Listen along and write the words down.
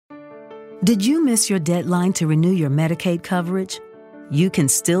Did you miss your deadline to renew your Medicaid coverage? You can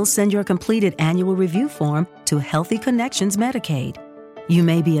still send your completed annual review form to Healthy Connections Medicaid. You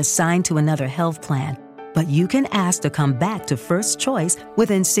may be assigned to another health plan, but you can ask to come back to First Choice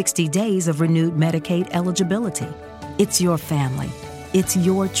within 60 days of renewed Medicaid eligibility. It's your family. It's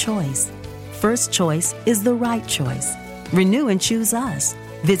your choice. First Choice is the right choice. Renew and choose us.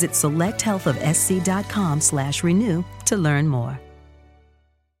 Visit selecthealthofsc.com/renew to learn more.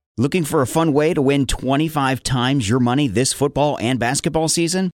 Looking for a fun way to win 25 times your money this football and basketball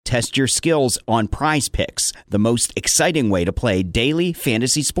season? Test your skills on Prize Picks, the most exciting way to play daily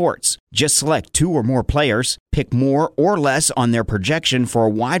fantasy sports. Just select 2 or more players, pick more or less on their projection for a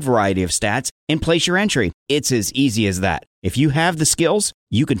wide variety of stats, and place your entry. It's as easy as that. If you have the skills,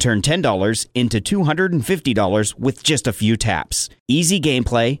 you can turn $10 into $250 with just a few taps. Easy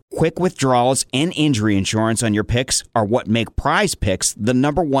gameplay, quick withdrawals, and injury insurance on your picks are what make Prize Picks the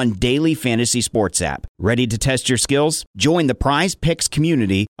 #1 daily fantasy sports app. Ready to test your skills? Join the Prize Picks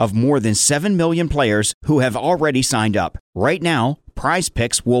community of more than 7 million players who have already signed up. Right now, Prize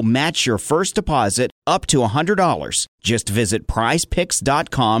Picks will match your first deposit up to $100. Just visit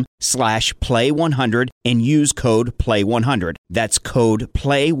prizepicks.com/play100 and use code PLAY100. That's code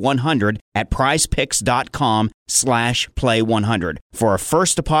PLAY100 at prizepicks.com/play100 for a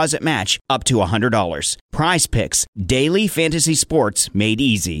first deposit match up to $100. Prize Picks, daily fantasy sports made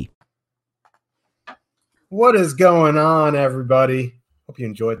easy. What is going on, everybody? Hope you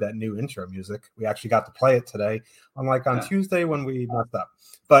enjoyed that new intro music. We actually got to play it today, unlike on Tuesday when we messed up.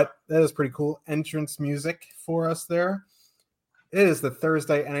 But that is pretty cool entrance music for us there. It is the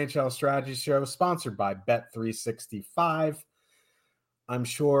Thursday NHL Strategy Show, sponsored by Bet365. I'm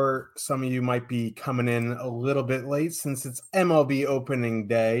sure some of you might be coming in a little bit late since it's MLB opening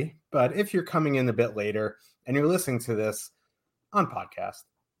day. But if you're coming in a bit later and you're listening to this on podcast,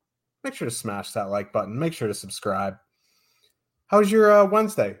 make sure to smash that like button. Make sure to subscribe. How's your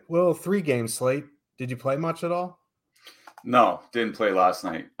Wednesday? Little 3-game slate. Did you play much at all? No, didn't play last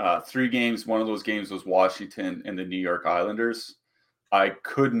night. 3 games. One of those games was Washington and the New York Islanders. I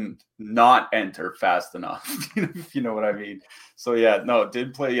couldn't not enter fast enough, if you know what I mean. So, yeah, no,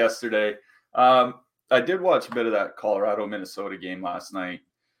 did play yesterday. I did watch a bit of that Colorado-Minnesota game last night.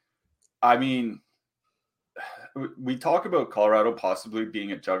 I mean, we talk about Colorado possibly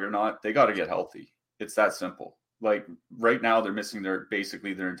being a juggernaut. They got to get healthy. It's that simple. Like right now, they're missing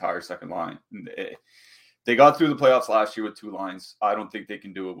basically their entire second line. They got through the playoffs last year with 2 lines. I don't think they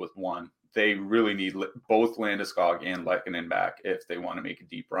can do it with 1. They really need both Landeskog and Lehkonen back if they want to make a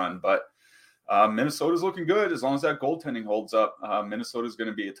deep run. But Minnesota's looking good as long as that goaltending holds up. Minnesota's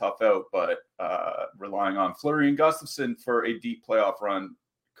going to be a tough out, but relying on Fleury and Gustafsson for a deep playoff run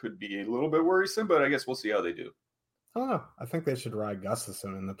could be a little bit worrisome. But I guess we'll see how they do. I don't know. I think they should ride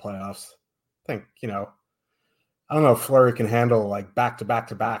Gustafsson in the playoffs. I think I don't know if Fleury can handle like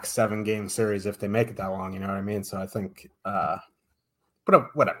back-to-back-to-back 7-game series if they make it that long, you know what I mean? So I think, but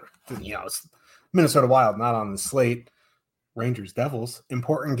whatever. It's Minnesota Wild, not on the slate. Rangers Devils,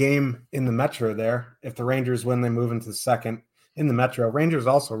 important game in the Metro there. If the Rangers win, they move into the second in the Metro. Rangers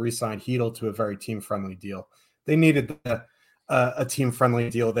also re-signed Hedl to a very team-friendly deal. They needed a team-friendly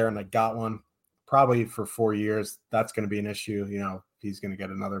deal there, and they got one. Probably for 4 years, that's going to be an issue. He's going to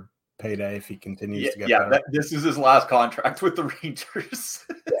get another payday if he continues to get better. This is his last contract with the Rangers.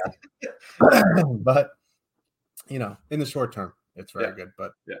 But in the short term, it's very good.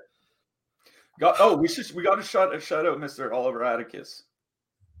 But we got to shout out Mr. Oliver Atticus.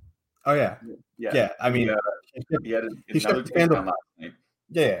 Oh yeah. I mean, he had another touchdown last night.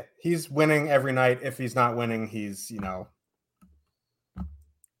 Yeah, he's winning every night. If he's not winning, he's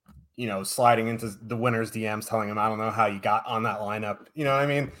sliding into the winner's DMs, telling him, "I don't know how you got on that lineup." You know what I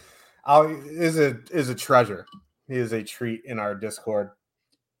mean? Is a treasure. He is a treat in our Discord.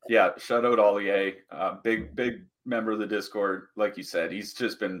 Yeah, shout out Ollie, big member of the Discord. Like you said, he's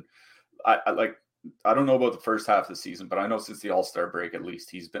just been. I don't know about the first half of the season, but I know since the All-Star break, at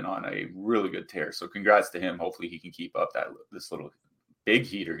least he's been on a really good tear. So congrats to him. Hopefully, he can keep up this little big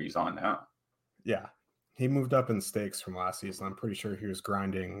heater he's on now. Yeah, he moved up in stakes from last season. I'm pretty sure he was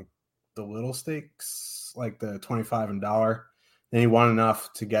grinding the little stakes, like the $25 and $1. And he won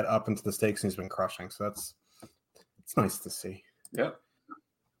enough to get up into the stakes, and he's been crushing. So it's nice to see. Yeah.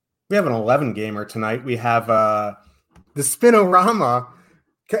 We have an 11-gamer tonight. We have the Spinorama.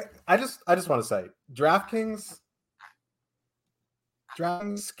 I just want to say, DraftKings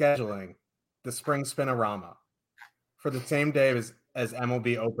scheduling the spring Spinorama for the same day as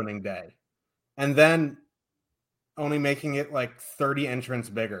MLB opening day, and then only making it like 30 entrants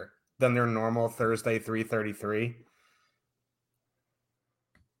bigger than their normal Thursday 3:33.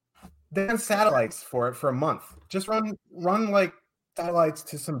 They have satellites for it for a month. Just run like satellites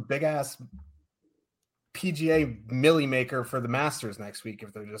to some big ass PGA milli maker for the Masters next week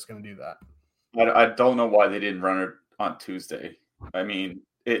if they're just going to do that. I don't know why they didn't run it on Tuesday. I mean,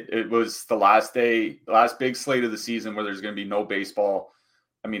 it was the last big slate of the season where there's going to be no baseball.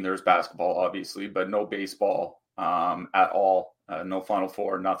 I mean, there's basketball, obviously, but no baseball at all. No Final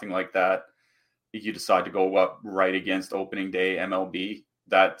Four, nothing like that. You decide to go up right against opening day MLB.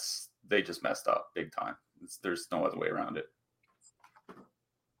 They just messed up big time. There's no other way around it.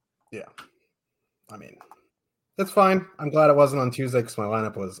 Yeah. I mean, that's fine. I'm glad it wasn't on Tuesday because my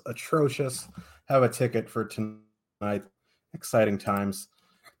lineup was atrocious. Have a ticket for tonight. Exciting times.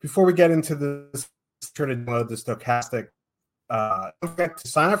 Before we get into this, try to download the Stochastic. Don't forget to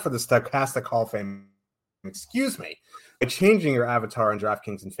sign up for the Stochastic Hall of Fame. Excuse me. By changing your avatar on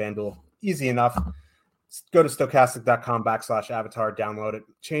DraftKings and FanDuel. Easy enough. Go to stochastic.com/avatar, download it,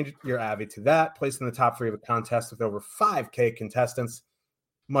 change your Avi to that, place in the top 3 of a contest with over 5K contestants.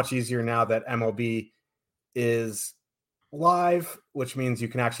 Much easier now that MLB is live, which means you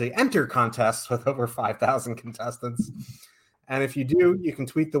can actually enter contests with over 5,000 contestants. And if you do, you can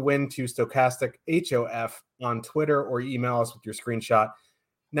tweet the win to Stochastic HOF on Twitter or email us with your screenshot.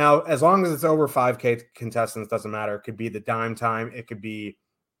 Now, as long as it's over 5K contestants, doesn't matter. It could be the dime time. It could be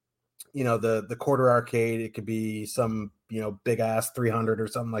the quarter arcade, it could be some, big ass 300 or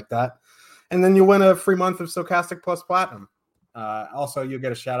something like that. And then you win a free month of Stochastic Plus Platinum. Also, you'll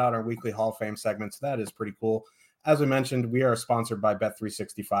get a shout out on our weekly Hall of Fame segment. So that is pretty cool. As we mentioned, we are sponsored by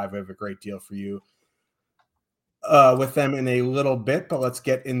Bet365. We have a great deal for you with them in a little bit, but let's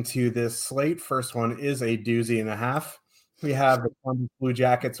get into this slate. First one is a doozy and a half. We have the Columbus Blue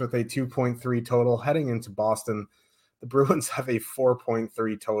Jackets with a 2.3 total heading into Boston. The Bruins have a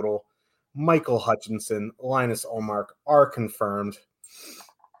 4.3 total. Michael Hutchinson, Linus Ullmark are confirmed.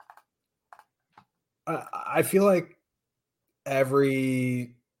 I feel like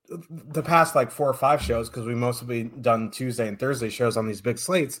the past 4 or 5 shows, because we mostly done Tuesday and Thursday shows on these big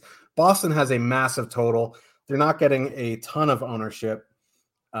slates, Boston has a massive total. They're not getting a ton of ownership.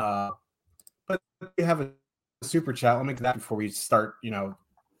 But we have a super chat. Let me get that before we start,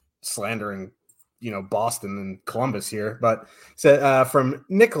 slandering Boston and Columbus here, but from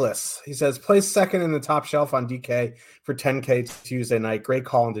Nicholas, he says, place second in the top shelf on DK for 10K Tuesday night. Great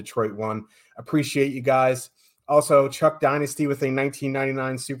call in Detroit 1. Appreciate you guys. Also, Chuck Dynasty with a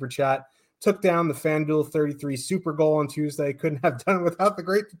 1999 super chat. Took down the FanDuel 33 super goal on Tuesday. Couldn't have done it without the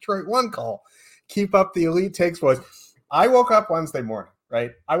great Detroit 1 call. Keep up the elite takes, boys. I woke up Wednesday morning,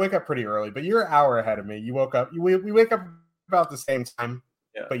 right? I wake up pretty early, but you're an hour ahead of me. You woke up, we wake up about the same time,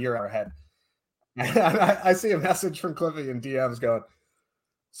 but you're an hour ahead. I see a message from Cliffy in DMs going,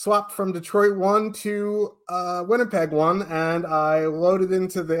 swap from Detroit 1 to Winnipeg 1, and I loaded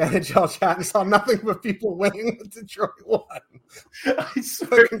into the NHL chat and saw nothing but people winning with Detroit 1. I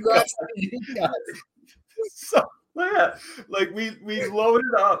swear, congrats to you guys. So, we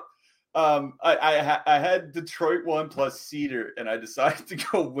loaded up. I had Detroit 1 plus Cedar, and I decided to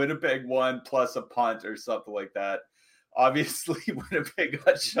go Winnipeg 1 plus a punt or something like that. Obviously, Winnipeg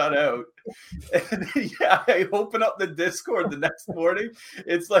got shut out. And I open up the Discord the next morning.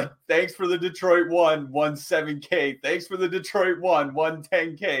 It's like, thanks for the Detroit 1, 7K. Thanks for the Detroit 1,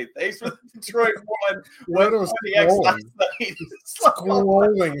 10K. Thanks for the Detroit 1, 20X last night.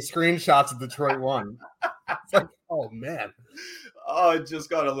 Scrolling screenshots of Detroit 1. It's like, oh, man. Oh, I just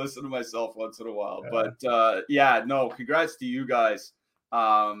got to listen to myself once in a while. Yeah. But, congrats to you guys.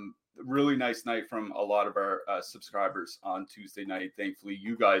 Really nice night from a lot of our subscribers on Tuesday night. Thankfully,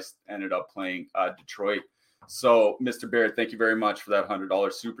 you guys ended up playing Detroit. So, Mr. Baird, thank you very much for that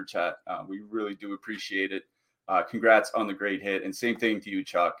 $100 super chat. We really do appreciate it. Congrats on the great hit. And same thing to you,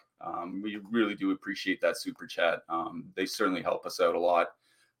 Chuck. We really do appreciate that super chat. They certainly help us out a lot.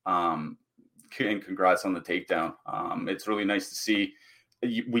 And congrats on the takedown. It's really nice to see.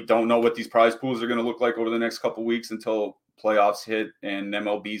 We don't know what these prize pools are going to look like over the next couple of weeks until playoffs hit and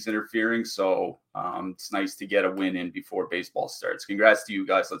MLB's interfering. So it's nice to get a win in before baseball starts. Congrats to you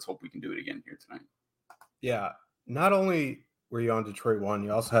guys. Let's hope we can do it again here tonight. Yeah. Not only were you on Detroit 1,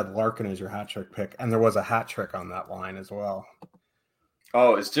 you also had Larkin as your hat trick pick, and there was a hat trick on that line as well.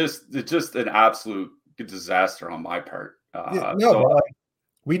 Oh, it's just an absolute disaster on my part.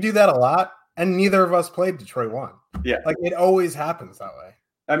 We do that a lot, and neither of us played Detroit 1. Yeah. It always happens that way.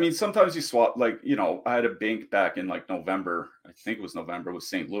 I mean, sometimes you swap, I had a bank back in November, I think it was November with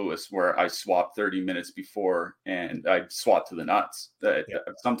St. Louis, where I swapped 30 minutes before and I swapped to the nuts.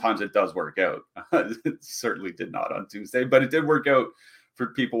 Sometimes it does work out. It certainly did not on Tuesday, but it did work out for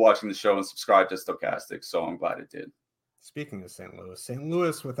people watching the show and subscribe to Stochastic. So I'm glad it did. Speaking of St.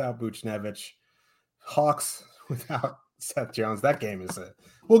 Louis without Buchnevich, Hawks without Seth Jones. That game is it.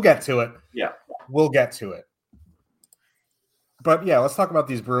 We'll get to it. Yeah. We'll get to it. But yeah, let's talk about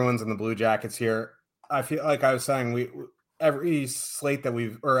these Bruins and the Blue Jackets here. I feel like I was saying, every slate that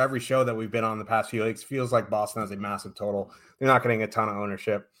every show that we've been on the past few weeks feels like Boston has a massive total. They're not getting a ton of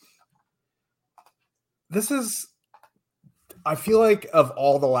ownership. I feel like of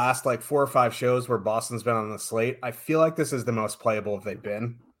all the last 4 or 5 shows where Boston's been on the slate, I feel like this is the most playable they've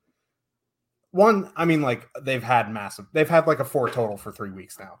been. They've had a 4 total for 3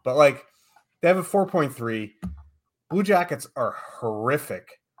 weeks now, but they have a 4.3. Blue Jackets are horrific.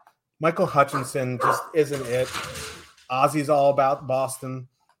 Michael Hutchinson just isn't it. Ozzy's all about Boston.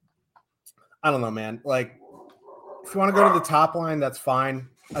 I don't know, man. If you want to go to the top line, that's fine.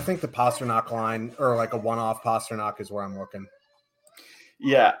 I think the Pasternak line or a one-off Pasternak is where I'm looking.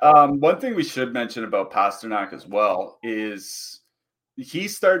 Yeah. One thing we should mention about Pasternak as well is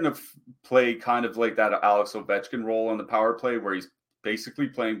he's starting to play kind of like that Alex Ovechkin role on the power play where he's basically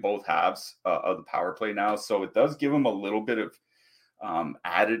playing both halves of the power play now. So it does give him a little bit of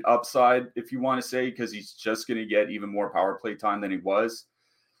added upside, if you want to say, because he's just going to get even more power play time than he was.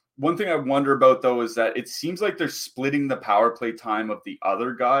 One thing I wonder about, though, is that it seems like they're splitting the power play time of the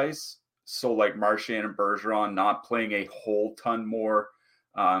other guys. So Marchand and Bergeron not playing a whole ton more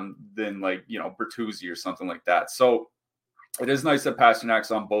than Bertuzzi or something like that. So it is nice that Pasternak's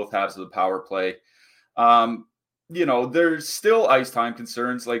on both halves of the power play. There's still ice time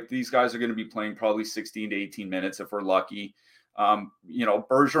concerns. These guys are going to be playing probably 16 to 18 minutes if we're lucky.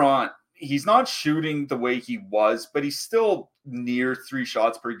 Bergeron, he's not shooting the way he was, but he's still near 3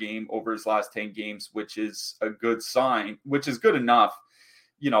 shots per game over his last 10 games, which is a good sign, which is good enough.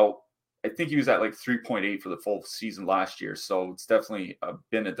 I think he was at 3.8 for the full season last year. So it's definitely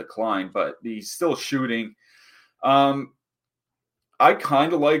been a decline, but he's still shooting. I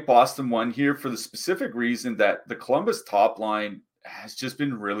kind of like Boston 1 here for the specific reason that the Columbus top line has just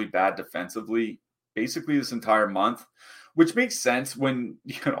been really bad defensively, basically this entire month, which makes sense when,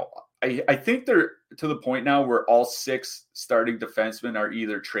 I think they're to the point now where all 6 starting defensemen are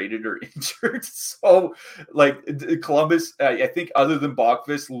either traded or injured. So Columbus, I think other than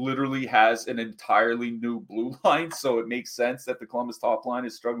Bachvis, literally has an entirely new blue line. So it makes sense that the Columbus top line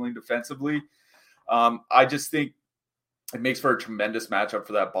is struggling defensively. I just think it makes for a tremendous matchup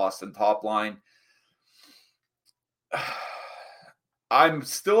for that Boston top line. I'm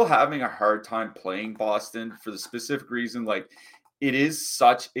still having a hard time playing Boston for the specific reason, it is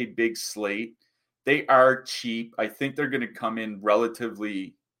such a big slate. They are cheap. I think they're going to come in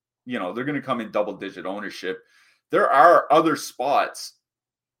relatively, they're going to come in double-digit ownership. There are other spots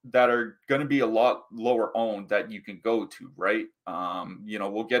that are going to be a lot lower owned that you can go to, right?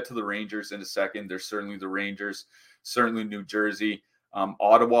 We'll get to the Rangers in a second. There's certainly the Rangers, certainly New Jersey.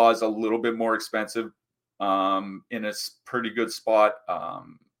 Ottawa is a little bit more expensive in a pretty good spot.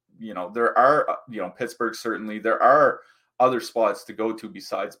 There are, Pittsburgh, certainly. There are other spots to go to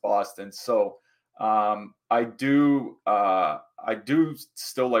besides Boston. So I do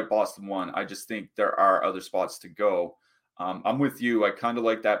still like Boston 1. I just think there are other spots to go. I'm with you. I kind of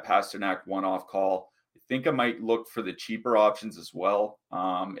like that Pasternak one-off call. I think I might look for the cheaper options as well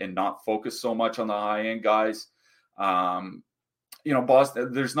and not focus so much on the high-end guys. Boston,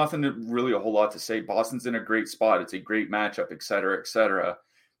 there's nothing really a whole lot to say. Boston's in a great spot. It's a great matchup, et cetera, et cetera.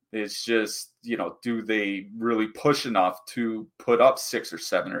 It's just, do they really push enough to put up 6 or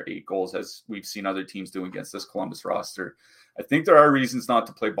 7 or 8 goals as we've seen other teams do against this Columbus roster? I think there are reasons not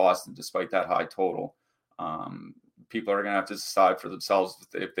to play Boston despite that high total. People are going to have to decide for themselves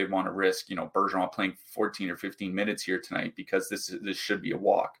if they want to risk, Bergeron playing 14 or 15 minutes here tonight, because this should be a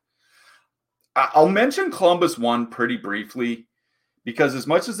walk. I'll mention Columbus 1 pretty briefly, because as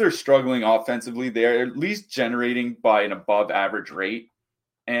much as they're struggling offensively, they're at least generating by an above average rate.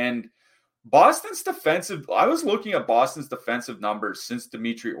 And Boston's defensive, I was looking at Boston's defensive numbers since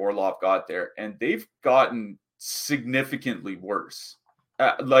Dmitry Orlov got there, and they've gotten significantly worse.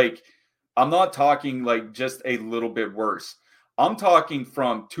 I'm not talking just a little bit worse. I'm talking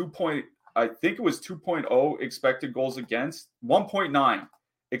from 2.0 expected goals against, 1.9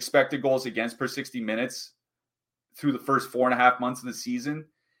 expected goals against per 60 minutes through the first 4.5 months of the season,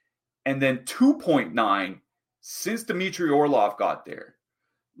 and then 2.9 since Dmitry Orlov got there.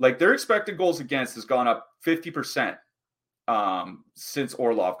 Their expected goals against has gone up 50% since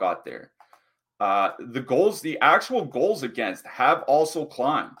Orlov got there. The actual goals against have also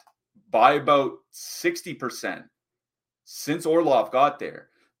climbed by about 60% since Orlov got there.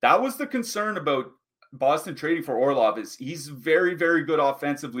 That was the concern about Boston trading for Orlov, is he's very, very good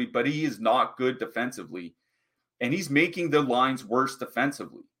offensively, but he is not good defensively. and he's making the lines worse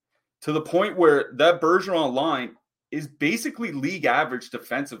defensively to the point where that Bergeron line is basically league average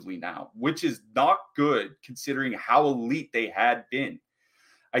defensively now, which is not good considering how elite they had been.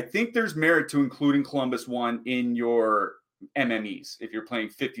 I think there's merit to including Columbus 1 in your MMEs. If you're playing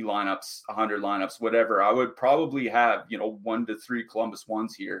 50 lineups, 100 lineups, whatever, I would probably have, 1 to 3 Columbus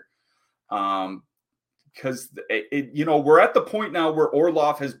 1s here. Because we're at the point now where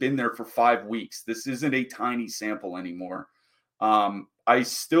Orlov has been there for 5 weeks. This isn't a tiny sample anymore. I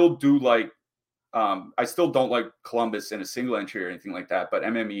still don't like Columbus in a single entry or anything like that. But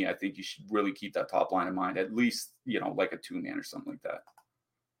MME, I think you should really keep that top line in mind, at least, like a 2-man or something like that.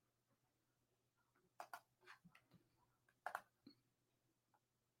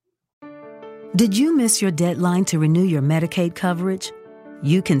 Did you miss your deadline to renew your Medicaid coverage?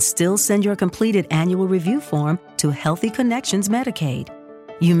 You can still send your completed annual review form to Healthy Connections Medicaid.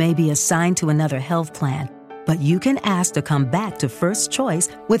 You may be assigned to another health plan, but you can ask to come back to First Choice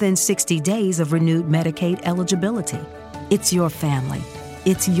within 60 days of renewed Medicaid eligibility. It's your family.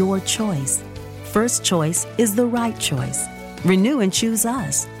 It's your choice. First Choice is the right choice. Renew and choose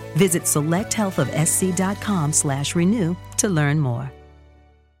us. Visit selecthealthofsc.com/renew to learn more.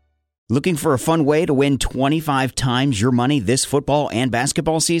 Looking for a fun way to win 25 times your money this football and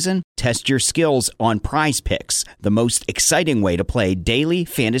basketball season? Test your skills on Prize Picks, the most exciting way to play daily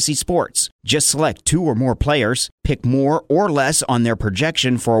fantasy sports. Just select 2 or more players, pick more or less on their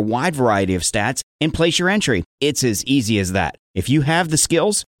projection for a wide variety of stats, and place your entry. It's as easy as that. If you have the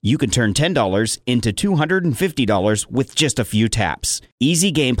skills, you can turn $10 into $250 with just a few taps.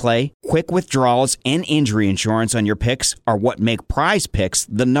 Easy gameplay, quick withdrawals, and injury insurance on your picks are what make Prize Picks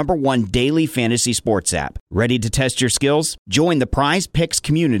the #1 daily fantasy sports app. Ready to test your skills? Join the Prize Picks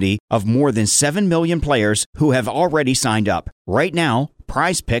community of more than 7 million players who have already signed up. Right now,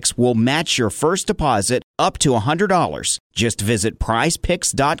 Prize Picks will match your first deposit up to $100. Just visit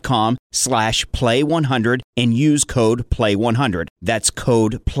prizepicks.com/play100 and use code play100. That's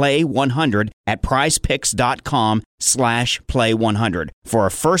code play100 at prizepicks.com/play100 for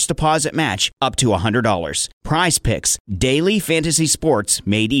a first deposit match up to $100. Prize Picks, daily fantasy sports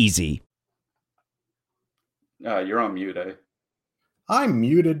made easy. You're on mute, eh? I'm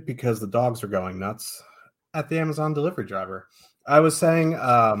muted because the dogs are going nuts at the Amazon delivery driver. I was saying,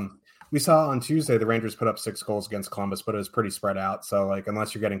 we saw on Tuesday the Rangers put up 6 goals against Columbus, but it was pretty spread out. So,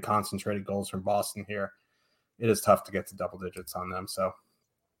 unless you're getting concentrated goals from Boston here, it is tough to get to double digits on them. So,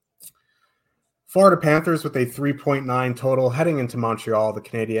 Florida Panthers with a 3.9 total heading into Montreal. The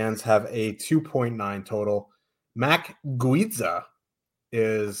Canadiens have a 2.9 total. Mac Guidza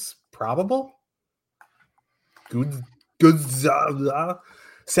is probable. Guidza.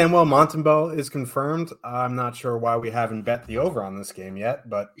 Samuel Montembeault is confirmed. I'm not sure why we haven't bet the over on this game yet,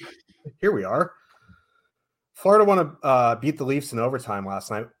 but here we are. Florida want to beat the Leafs in overtime last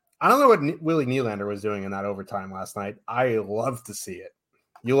night. I don't know what Willie Nylander was doing in that overtime last night. I love to see it.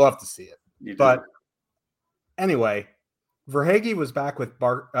 You love to see it. But anyway, Verhaeghe was back with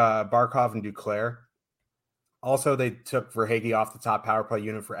Barkov and Duclair. Also, they took Verhaeghe off the top power play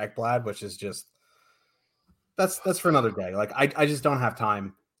unit for Ekblad, which is just that's for another day. I just don't have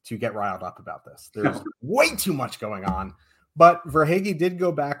time to get riled up about this. There's way too much going on. But Verhaeghe did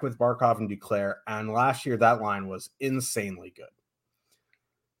go back with Barkov and Duclair, and last year that line was insanely good.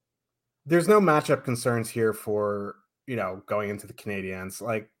 There's no matchup concerns here for, going into the Canadiens.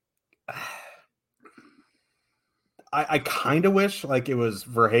 I kind of wish it was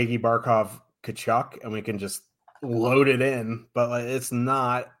Verhaeghe, Barkov, Tkachuk, and we can just load it in, but it's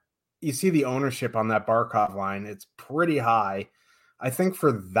not. You see the ownership on that Barkov line. It's pretty high. I think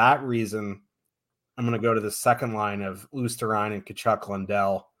for that reason, I'm going to go to the second line of Lusterine and Tkachuk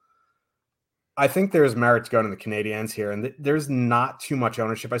Lundell. I think there's merit to go to the Canadiens here, and there's not too much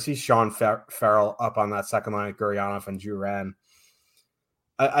ownership. I see Sean Farrell up on that second line with Gurianov and Duran.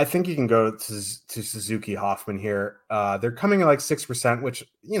 I think you can go to Suzuki Hoffman here. They're coming at 6%, which,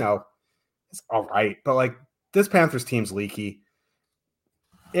 is all right. But this Panthers team's leaky.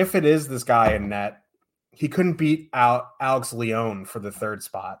 If it is this guy in net, he couldn't beat out Alex Leone for the third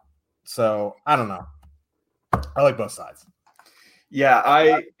spot. So I don't know. I like both sides. Yeah,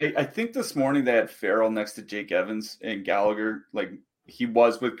 I think this morning they had Farrell next to Jake Evans and Gallagher. He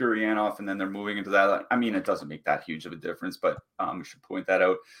was with Gurianov, and then they're moving into that. I mean, it doesn't make that huge of a difference, but we should point that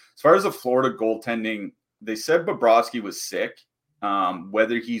out. As far as the Florida goaltending, they said Bobrovsky was sick.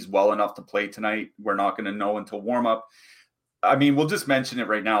 Whether he's well enough to play tonight, we're not going to know until warm-up. I mean, we'll just mention it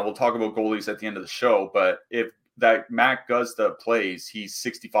right now. We'll talk about goalies at the end of the show, but if that Mac Guzda plays, he's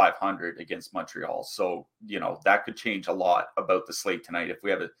 6,500 against Montreal. So, that could change a lot about the slate tonight. If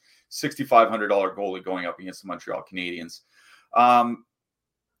we have a $6,500 goalie going up against the Montreal Canadiens. I'm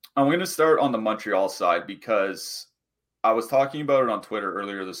going to start on the Montreal side because I was talking about it on Twitter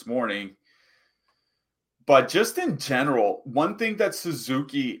earlier this morning. But just in general, one thing that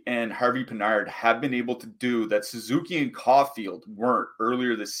Suzuki and Harvey Pinard have been able to do that Suzuki and Caulfield weren't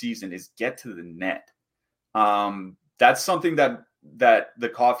earlier this season is get to the net. That's something that the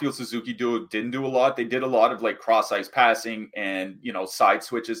Caulfield Suzuki duo didn't do a lot. They did a lot of like cross ice passing and, side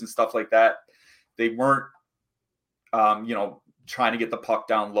switches and stuff like that. They weren't, trying to get the puck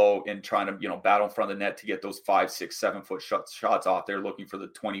down low and trying to, battle in front of the net to get those 5, 6, 7 foot shots off. They're looking for the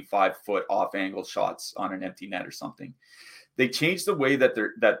 25-foot off angle shots on an empty net or something. They changed the way that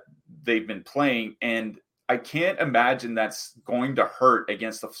they've been playing. And I can't imagine that's going to hurt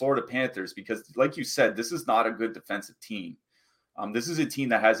against the Florida Panthers because, like you said, this is not a good defensive team. This is a team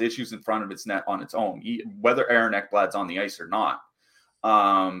that has issues in front of its net on its own, whether Aaron Ekblad's on the ice or not.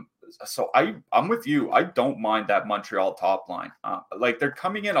 So I'm with you. I don't mind that Montreal top line. They're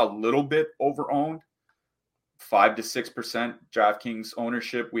coming in a little bit over-owned, 5 to 6% DraftKings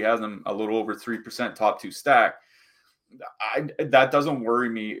ownership. We have them a little over 3% top 2 stack. That doesn't worry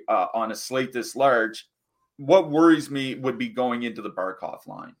me on a slate this large. What worries me would be going into the Barkov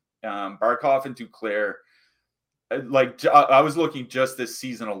line. Barkov and Duclair. I was looking just this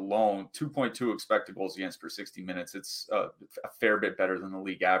season alone, 2.2 expected goals against per 60 minutes. It's a fair bit better than the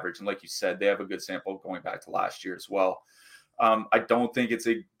league average. And like you said, they have a good sample going back to last year as well. I don't think it's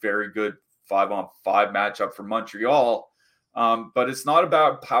a very good 5-on-5 matchup for Montreal, but it's not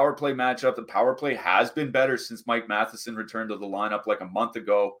about power play matchup. The power play has been better since Mike Matheson returned to the lineup like a month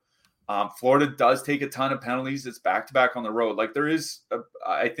ago. Florida does take a ton of penalties. It's back-to-back on the road.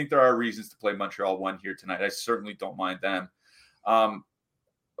 I think there are reasons to play Montreal 1 here tonight. I certainly don't mind them.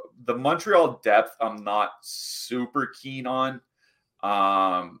 The Montreal depth, I'm not super keen on.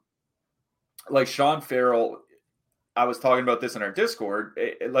 Sean Farrell, I was talking about this in our Discord.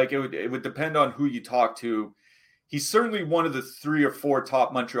 It would depend on who you talk to. He's certainly one of the 3 or 4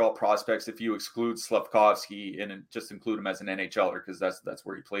 top Montreal prospects if you exclude Slavkovsky and just include him as an NHLer because that's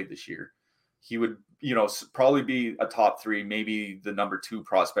where he played this year. He would, probably be a top 3, maybe the number 2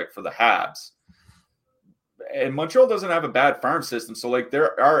 prospect for the Habs. And Montreal doesn't have a bad farm system, so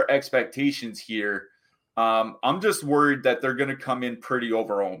there are expectations here. I'm just worried that they're going to come in pretty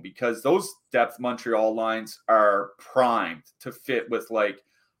over-owned because those depth Montreal lines are primed to fit with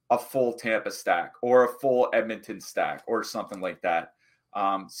a full Tampa stack or a full Edmonton stack or something like that.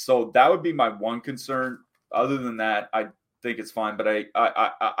 So that would be my one concern. Other than that, I think it's fine, but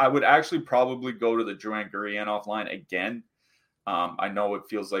I would actually probably go to the Duran Gurianov line again. I know it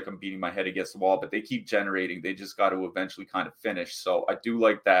feels like I'm beating my head against the wall, but they keep generating. They just got to eventually kind of finish. So I do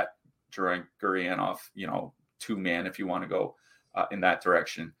like that Duran Gurianov, 2-man if you want to go in that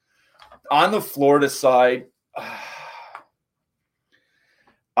direction. On the Florida side,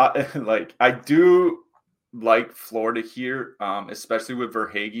 I do like Florida here, especially with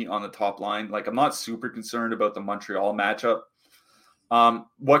Verhaeghe on the top line. I'm not super concerned about the Montreal matchup.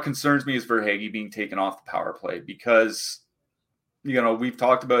 What concerns me is Verhaeghe being taken off the power play because, we've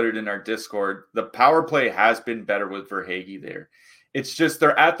talked about it in our Discord. The power play has been better with Verhaeghe there. It's just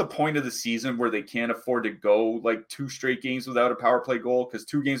they're at the point of the season where they can't afford to go 2 straight games without a power play goal because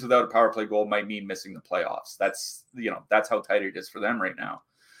 2 games without a power play goal might mean missing the playoffs. That's how tight it is for them right now.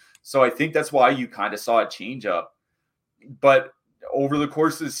 So I think that's why you kind of saw a change up. But over the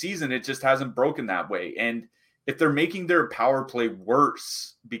course of the season, it just hasn't broken that way. And if they're making their power play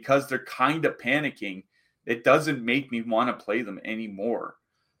worse because they're kind of panicking, it doesn't make me want to play them anymore.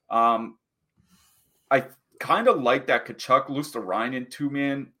 I kind of like that Tkachuk, Luosterainen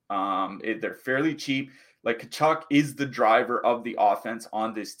 2-man. They're fairly cheap. Tkachuk is the driver of the offense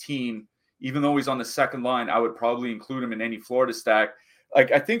on this team. Even though he's on the second line, I would probably include him in any Florida stack.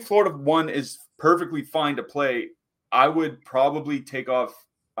 I think Florida 1 is perfectly fine to play. I would probably take off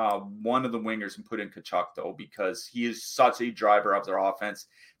one of the wingers and put in Tkachuk, though, because he is such a driver of their offense.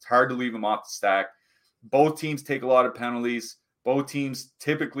 It's hard to leave him off the stack. Both teams take a lot of penalties. Both teams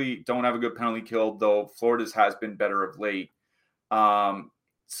typically don't have a good penalty kill, though Florida's has been better of late.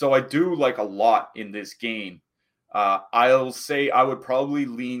 So I do like a lot in this game. I'll say I would probably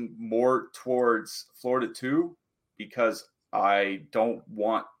lean more towards Florida 2 because I don't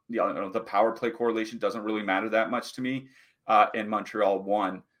want the power play correlation doesn't really matter that much to me in Montreal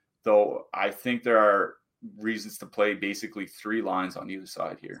 1, though I think there are reasons to play basically 3 lines on either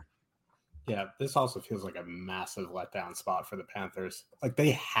side here. Yeah, this also feels like a massive letdown spot for the Panthers.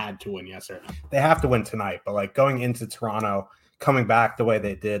 They had to win yesterday. They have to win tonight, but going into Toronto, coming back the way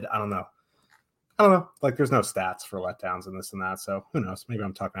they did, I don't know. I don't know. Like, there's no stats for letdowns and this and that. So who knows? Maybe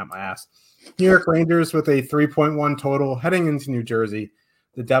I'm talking out my ass. New York Rangers with a 3.1 total heading into New Jersey.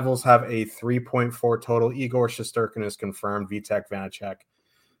 The Devils have a 3.4 total. Igor Shesterkin is confirmed. Vitek Vanacek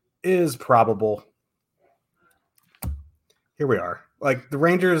is probable. Here we are. Like, the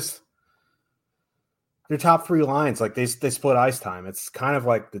Rangers, their top three lines, like they split ice time. It's kind of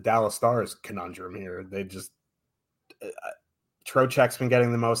like the Dallas Stars conundrum here. They just Trocheck's been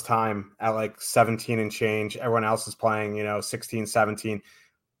getting the most time at like 17 and change. Everyone else is playing, 16, 17.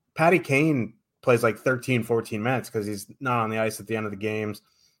 Patty Kane plays like 13, 14 minutes because he's not on the ice at the end of the games.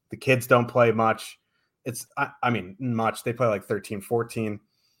 The kids don't play much. Much. They play like 13, 14.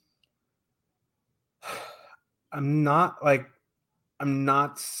 I'm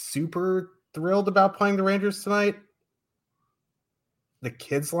not super thrilled about playing the Rangers tonight. The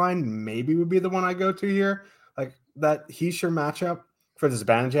kids line maybe would be the one I go to here. Like that Heischer matchup for the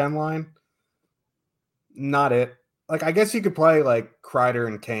Zibanejad line. Not it. Like, I guess you could play like Kreider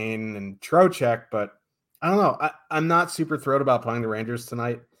and Kane and Trocheck, but I don't know. I'm not super thrilled about playing the Rangers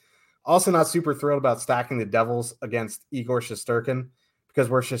tonight. Also not super thrilled about stacking the Devils against Igor Shesterkin, because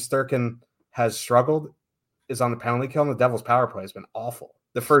where Shesterkin has struggled is on the penalty kill, and the Devils' power play has been awful.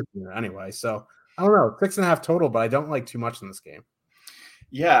 The first year anyway. So I don't know. 6.5 total, but I don't like too much in this game.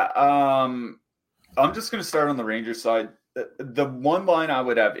 Yeah. I'm just going to start on the Rangers side. The one line I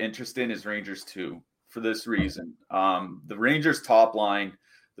would have interest in is Rangers 2 for this reason. The Rangers top line,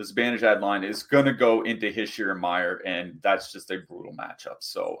 the Zibanejad line, is going to go into Hischier and Meyer, and that's just a brutal matchup.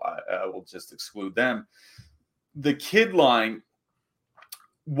 So I will just exclude them. The kid line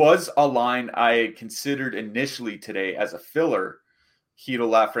was a line I considered initially today as a filler,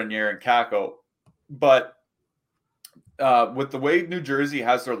 Hito, Lafreniere, and Kako. But with the way New Jersey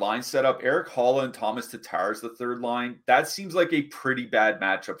has their line set up, Eric Halla and Thomas Tatar is the third line. That seems like a pretty bad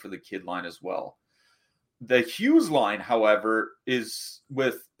matchup for the kid line as well. The Hughes line, however, is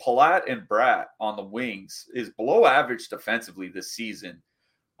with Palat and Bratt on the wings, is below average defensively this season.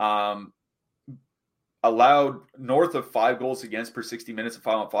 Allowed north of 5 goals against per 60 minutes of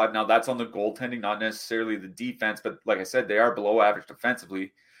 5-on-5. Now, that's on the goaltending, not necessarily the defense, but like I said, they are below average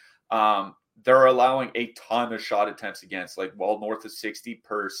defensively. They're allowing a ton of shot attempts against, like well north of 60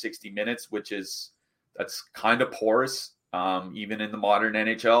 per 60 minutes, that's kind of porous, even in the modern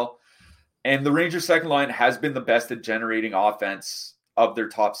NHL. And the Rangers' second line has been the best at generating offense of their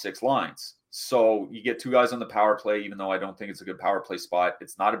top 6 lines. So you get 2 guys on the power play, even though I don't think it's a good power play spot.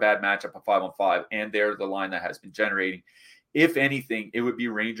 It's not a bad matchup of 5-on-5, and they're the line that has been generating. If anything, it would be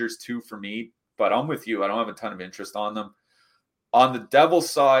Rangers 2 for me, but I'm with you. I don't have a ton of interest on them. On the Devils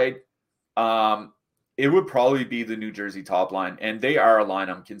side, it would probably be the New Jersey top line, and they are a line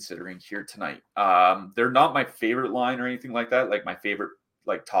I'm considering here tonight. They're not my favorite line or anything like that, like my favorite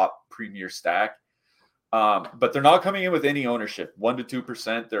top premier stack. But they're not coming in with any ownership, 1% to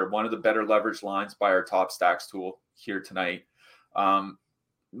 2%. They're one of the better leverage lines by our top stacks tool here tonight.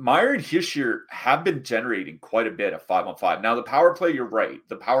 Meyer and Hischier have been generating quite a bit of 5-on-5. Now, the power play, you're right.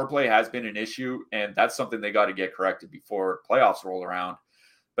 The power play has been an issue, and that's something they got to get corrected before playoffs roll around.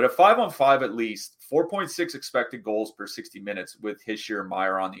 But at 5-on-5 at least, 4.6 expected goals per 60 minutes with Hischier and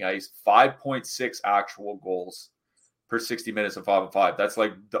Meyer on the ice, 5.6 actual goals per 60 minutes of 5-on-5. That's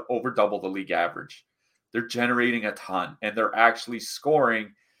like over double the league average. They're generating a ton, and they're actually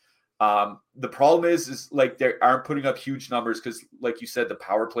scoring. The problem is like they aren't putting up huge numbers because, like you said, the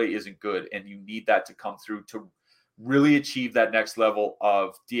power play isn't good, and you need that to come through to really achieve that next level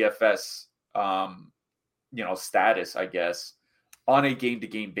of DFS, status, I guess, on a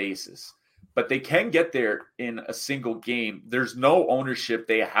game-to-game basis. But they can get there in a single game. There's no ownership.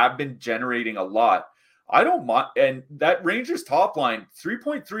 They have been generating a lot. I don't mind. And that Rangers top line,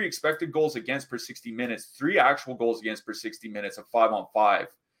 3.3 expected goals against per 60 minutes, 3 actual goals against per 60 minutes of 5-on-5.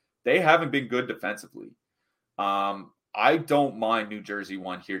 They haven't been good defensively. I don't mind New Jersey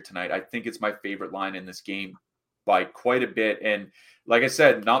 1 here tonight. I think it's my favorite line in this game by quite a bit. And like I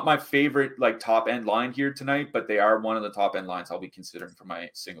said, not my favorite top end line here tonight, but they are one of the top end lines I'll be considering for my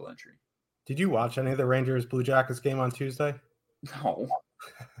single entry. Did you watch any of the Rangers Blue Jackets game on Tuesday? No.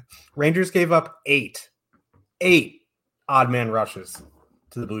 Rangers gave up 8 odd man rushes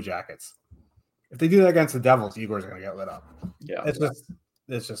to the Blue Jackets. If they do that against the Devils, Igor's going to get lit up. Yeah.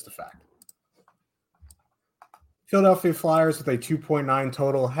 It's just a fact. Philadelphia Flyers with a 2.9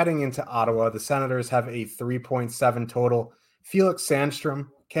 total heading into Ottawa. The Senators have a 3.7 total. Felix Sandstrom,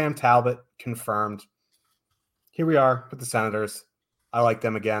 Cam Talbot confirmed. Here we are with the Senators. I like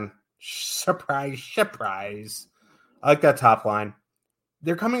them again. Surprise. I like that top line.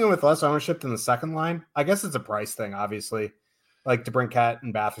 They're coming in with less ownership than the second line. I guess it's a price thing, obviously. Like DeBrincat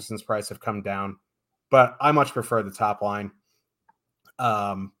and Batherson's price have come down. but I much prefer the top line.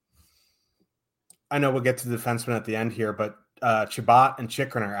 I know we'll get to the defenseman at the end here, but Chabot and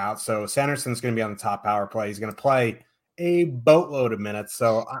Chikrin are out, so Sanderson's going to be on the top power play. He's going to play a boatload of minutes,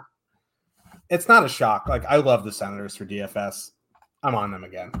 so it's not a shock. Like, I love the Senators for DFS. I'm on them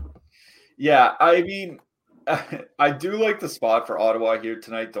again. Yeah, I mean, I do like the spot for Ottawa here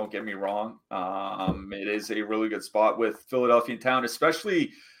tonight. Don't get me wrong. It is a really good spot with Philadelphia in town,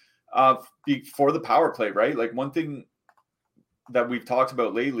 especially for the power play, right? Like, one thing that we've talked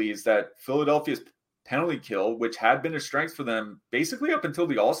about lately is that Philadelphia's penalty kill, which had been a strength for them basically up until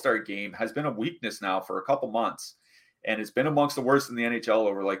the All-Star game, has been a weakness now for a couple months. And it's been amongst the worst in the NHL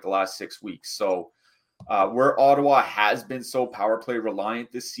over like the last 6 weeks. So where Ottawa has been so power play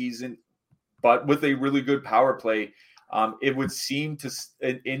reliant this season, but with a really good power play, it would seem to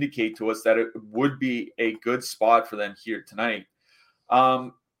indicate to us that it would be a good spot for them here tonight.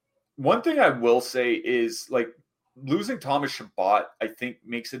 One thing I will say is, like, losing Thomas Chabot, I think,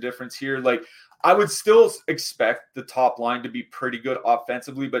 makes a difference here. Like, I would still expect the top line to be pretty good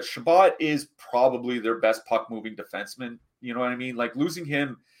offensively, but Chabot is probably their best puck-moving defenseman. You know what I mean? Like, losing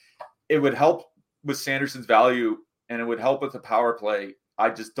him, it would help with Sanderson's value, and it would help with the power play. I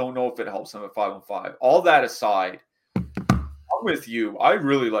just don't know if it helps them at 5-on-5. All that aside, I'm with you. I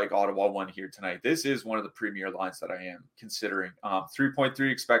really like Ottawa 1 here tonight. This is one of the premier lines that I am considering.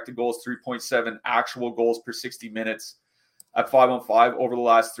 3.3 expected goals, 3.7 actual goals per 60 minutes at 5-on-5 over the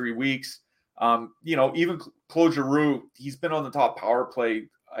last 3 weeks. Even Claude Giroux, he's been on the top power play,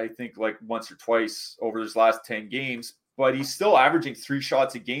 I think, like once or twice over his last 10 games, but he's still averaging 3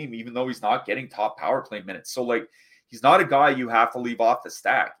 shots a game, even though he's not getting top power play minutes. So, like, he's not a guy you have to leave off the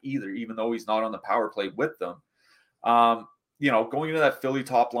stack either, even though he's not on the power play with them. Going into that Philly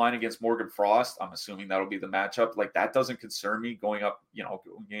top line against Morgan Frost, I'm assuming that'll be the matchup. Like, that doesn't concern me going up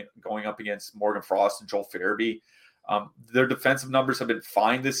against Morgan Frost and Joel Farabee. Their defensive numbers have been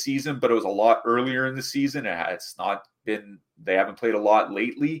fine this season, but it was a lot earlier in the season. It's not been, they haven't played a lot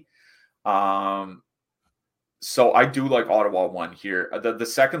lately. So I do like Ottawa 1 here. The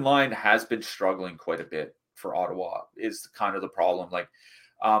second line has been struggling quite a bit for Ottawa, is kind of the problem. Like,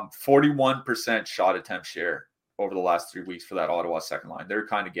 41% shot attempt share over the last 3 weeks for that Ottawa second line. They're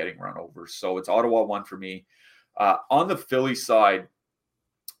kind of getting run over. So it's Ottawa 1 for me. On the Philly side,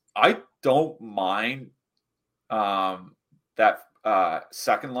 I don't mind that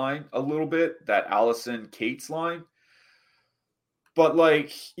second line a little bit, that Allison-Cates line. But,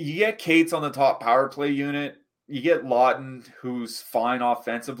 like, you get Cates on the top power play unit. You get Lawton, who's fine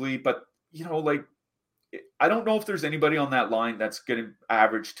offensively. But, like, I don't know if there's anybody on that line that's going to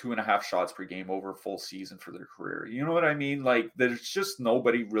average 2.5 shots per game over a full season for their career. You know what I mean? Like, there's just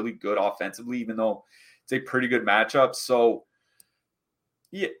nobody really good offensively, even though it's a pretty good matchup. So,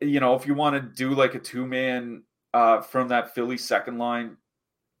 if you want to do like a 2-man from that Philly second line,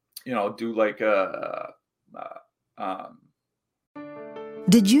 do like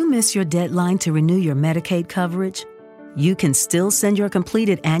Did you miss your deadline to renew your Medicaid coverage? You can still send your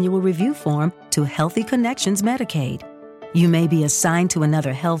completed annual review form to Healthy Connections Medicaid. You may be assigned to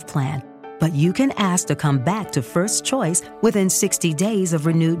another health plan, but you can ask to come back to First Choice within 60 days of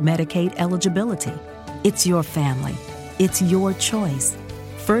renewed Medicaid eligibility. It's your family. It's your choice.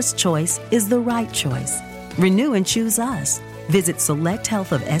 First Choice is the right choice. Renew and choose us. Visit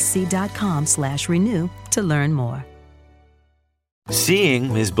selecthealthofsc.com/renew to learn more.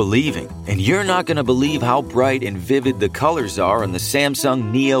 Seeing is believing, and you're not going to believe how bright and vivid the colors are on the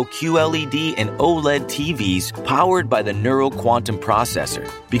Samsung Neo QLED and OLED TVs powered by the Neural Quantum Processor.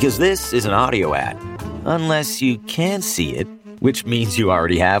 Because this is an audio ad. Unless you can see it, which means you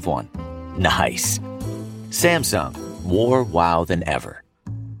already have one. Nice. Samsung. More wow than ever.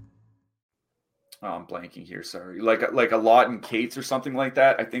 Oh, I'm blanking here. Sorry. Like a Lawton Cates or something like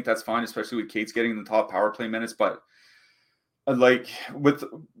that. I think that's fine, especially with Cates getting the top power play minutes. But like with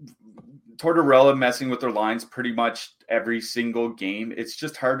Tortorella messing with their lines pretty much every single game, it's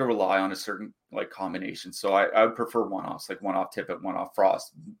just hard to rely on a certain like combination. So I would prefer one-offs, like one-off Tippett, one-off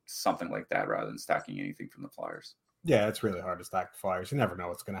Frost, something like that, rather than stacking anything from the Flyers. Yeah, it's really hard to stack the Flyers. You never know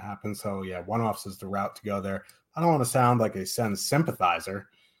what's going to happen. So yeah, one-offs is the route to go there. I don't want to sound like a Sens sympathizer,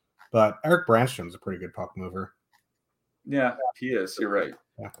 but Eric Brandstrom's a pretty good puck mover. Yeah, he is. You're right.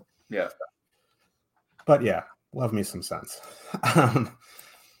 Yeah. But yeah, love me some Sens.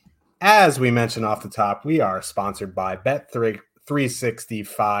 As we mentioned off the top, we are sponsored by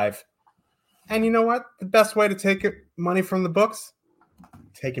Bet365. And you know what? The best way to take money from the books?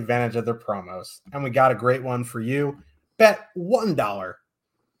 Take advantage of their promos. And we got a great one for you. Bet $1.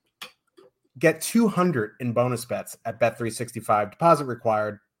 Get $200 in bonus bets at Bet365. Deposit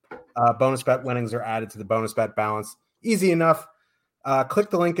required. Bonus bet winnings are added to the bonus bet balance. Easy enough. Click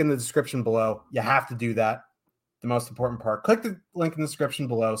the link in the description below. You have to do that. The most important part. Click the link in the description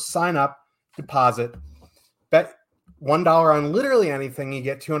below. Sign up, deposit, bet $1 on literally anything. You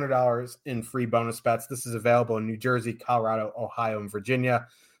get $200 in free bonus bets. This is available in New Jersey, Colorado, Ohio, and Virginia.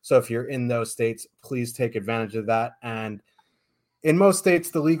 So if you're in those states, please take advantage of that. And in most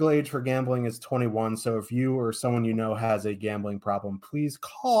states, the legal age for gambling is 21. So if you or someone you know has a gambling problem, please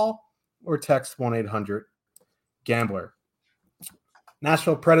call or text 1-800-GAMBLER.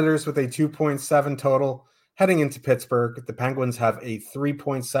 Nashville Predators with a 2.7 total heading into Pittsburgh. The Penguins have a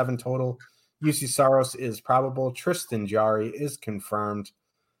 3.7 total. UC Saros is probable. Tristan Jarry is confirmed.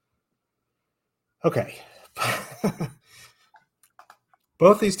 Okay.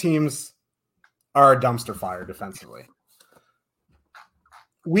 Both these teams are a dumpster fire defensively.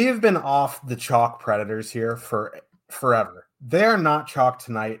 We have been off the chalk Predators here for forever. They are not chalk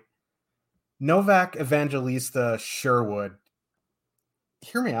tonight. Novak, Evangelista, Sherwood.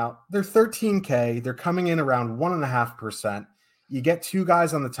 Hear me out. They're 13K. They're coming in around 1.5%. You get two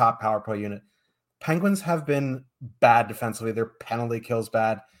guys on the top power play unit. Penguins have been bad defensively. Their penalty kills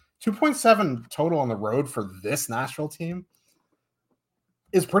bad. 2.7 total on the road for this Nashville team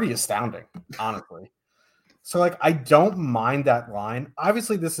is pretty astounding, honestly. So, I don't mind that line.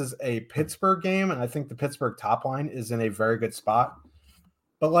 Obviously, this is a Pittsburgh game, and I think the Pittsburgh top line is in a very good spot.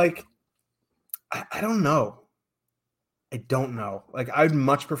 But, I don't know. I don't know. I'd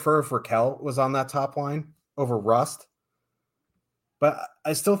much prefer if Raquel was on that top line over Rust. But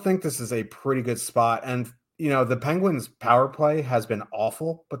I still think this is a pretty good spot. And, the Penguins' power play has been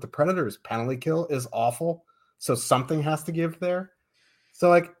awful, but the Predators' penalty kill is awful. So something has to give there.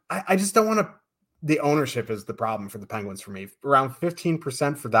 So, I just don't want to. The ownership is the problem for the Penguins for me. Around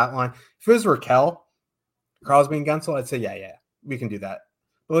 15% for that line. If it was Raquel, Crosby, and Gensel, I'd say, yeah, we can do that.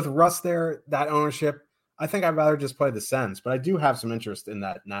 But with Russ there, that ownership, I think I'd rather just play the Sens. But I do have some interest in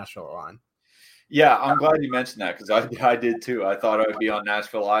that Nashville line. Yeah, I'm glad you mentioned that because I did too. I thought I would be on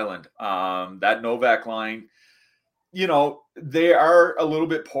Nashville Island. That Novak line, they are a little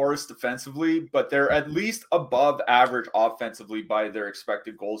bit porous defensively, but they're at least above average offensively by their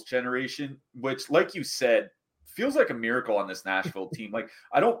expected goals generation, which, like you said, feels like a miracle on this Nashville team.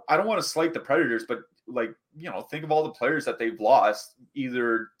 I don't want to slight the Predators, but think of all the players that they've lost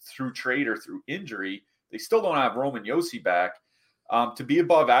either through trade or through injury. They still don't have Roman Josi back. To be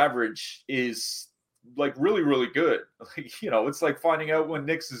above average is really, really good. It's like finding out when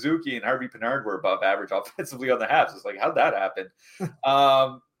Nick Suzuki and Harvey Pinard were above average offensively on the Habs. It's how'd that happen?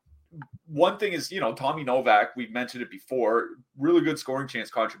 One thing is, Tommy Novak, we've mentioned it before, really good scoring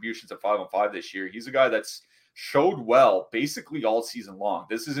chance contributions at 5-on-5 this year. He's a guy that's showed well basically all season long.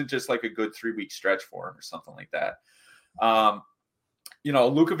 This isn't just a good 3-week stretch for him or something like that.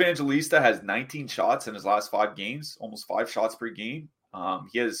 Luke Evangelista has 19 shots in his last 5 games, almost 5 shots per game.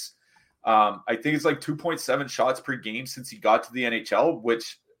 He has, I think it's 2.7 shots per game since he got to the NHL,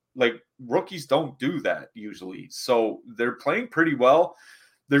 which rookies don't do that usually. So they're playing pretty well.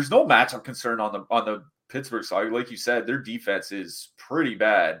 There's no matchup concern on the Pittsburgh side. Like you said, their defense is pretty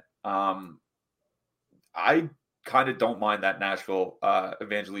bad. I kind of don't mind that Nashville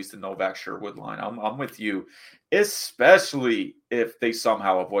Evangelista Novak Sherwood line. I'm with you, especially if they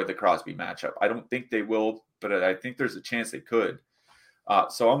somehow avoid the Crosby matchup. I don't think they will, but I think there's a chance they could.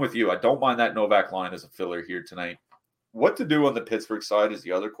 So I'm with you. I don't mind that Novak line as a filler here tonight. What to do on the Pittsburgh side is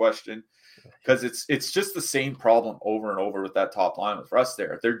the other question, because it's just the same problem over and over with that top line with Russ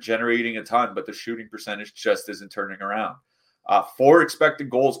there. They're generating a ton, but the shooting percentage just isn't turning around. 4 expected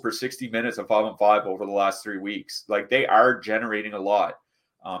goals per 60 minutes of 5-on-5 over the last 3 weeks. They are generating a lot.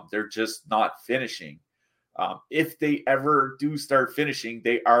 They're just not finishing. If they ever do start finishing,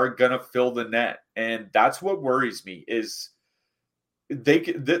 they are going to fill the net. And that's what worries me is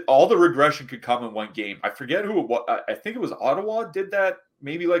all the regression could come in one game. I forget who it was. I think it was Ottawa did that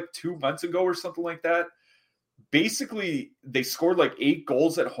maybe 2 months ago or something like that. Basically, they scored 8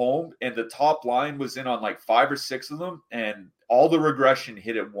 goals at home, and the top line was in on 5 or 6 of them, and all the regression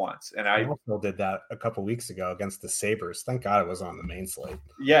hit at once. And I also did that a couple weeks ago against the Sabres. Thank God it was on the main slate.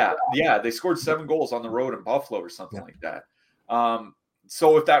 Yeah, they scored 7 goals on the road in Buffalo or something like that.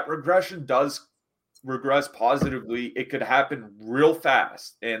 So if that regression does regress positively, it could happen real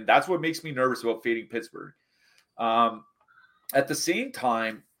fast, and that's what makes me nervous about fading Pittsburgh. At the same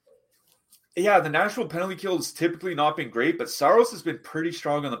time, the Nashville penalty kill has typically not been great, but Saros has been pretty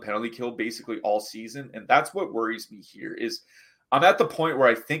strong on the penalty kill basically all season, and that's what worries me here. Is I'm at the point where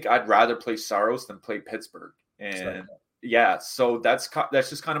I think I'd rather play Saros than play Pittsburgh, and Yeah, so that's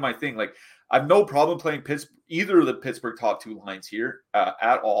just kind of my thing. Like, I have no problem playing either of the Pittsburgh top two lines here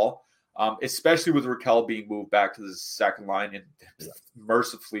at all, especially with Raquel being moved back to the second line and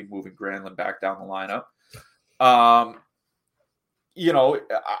mercifully moving Granlund back down the lineup.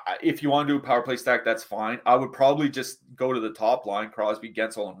 If you want to do a power play stack, that's fine. I would probably just go to the top line, Crosby,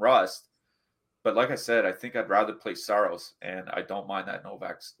 Gensel, and Rust. But like I said, I think I'd rather play Saros, and I don't mind that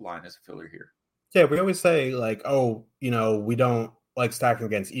Novak's line as a filler here. Yeah, we always say, like, we don't like stacking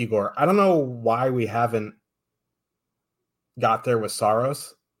against Igor. I don't know why we haven't got there with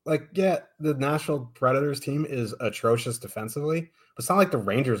Saros. Like, yeah, the Nashville Predators team is atrocious defensively, but it's not like the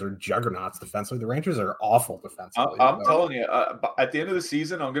Rangers are juggernauts defensively. The Rangers are awful defensively. I'm telling you, at the end of the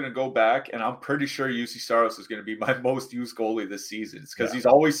season, I'm going to go back, and I'm pretty sure UC Saros is going to be my most used goalie this season. It's because he's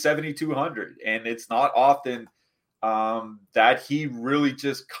always 7,200, and it's not often that he really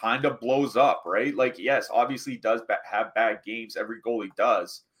just kind of blows up, right? Like, yes, obviously he does have bad games. Every goalie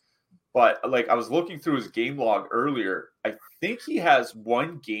does. But, like, I was looking through his game log earlier. I think he has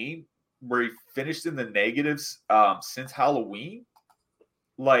one game where he finished in the negatives since Halloween.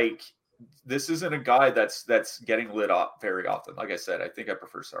 Like, this isn't a guy that's getting lit up very often. Like I said, I think I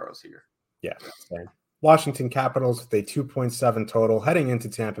prefer Saros here. Yeah, same. Washington Capitals with a 2.7 total heading into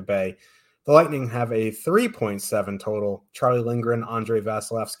Tampa Bay. The Lightning have a 3.7 total. Charlie Lindgren, Andrei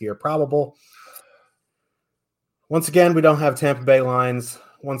Vasilevsky are probable. Once again, we don't have Tampa Bay lines.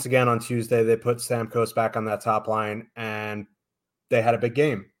 Once again, on Tuesday, they put Stamkos back on that top line, and they had a big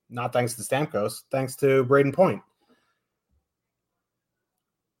game. Not thanks to Stamkos, thanks to Braden Point.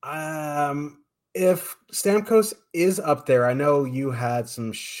 If Stamkos is up there, I know you had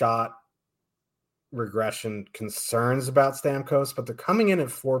some shot regression concerns about Stamkos, but they're coming in at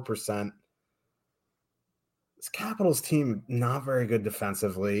 4%. This Capitals team, not very good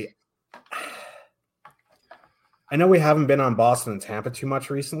defensively. I know we haven't been on Boston and Tampa too much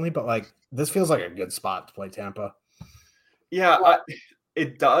recently, but like this feels like a good spot to play Tampa. Yeah,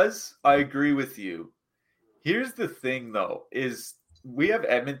 it does. I agree with you. Here's the thing, though, is we have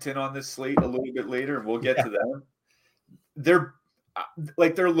Edmonton on this slate a little bit later, and we'll get to them. They're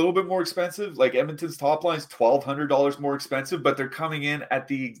a little bit more expensive. Like Edmonton's top line is $1,200 more expensive, but they're coming in at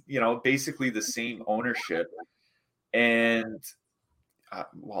the basically the same ownership. And I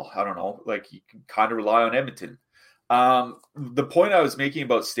don't know. Like you can kind of rely on Edmonton. The point I was making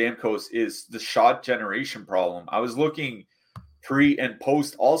about Stamkos is the shot generation problem. I was looking pre and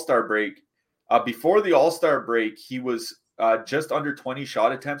post All-Star break. Before the All-Star break, he was just under 20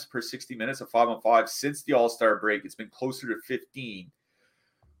 shot attempts per 60 minutes of 5-on-5. Since the All-Star break, it's been closer to 15,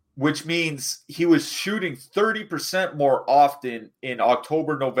 which means he was shooting 30% more often in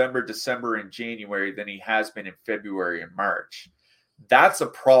October, November, December, and January than he has been in February and March. That's a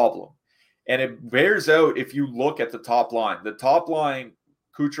problem. And it bears out if you look at the top line. The top line,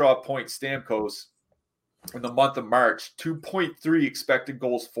 Kucherov, Point, Stamkos, in the month of March, 2.3 expected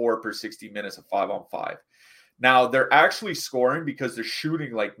goals for per 60 minutes of 5-on-5. Now, they're actually scoring because they're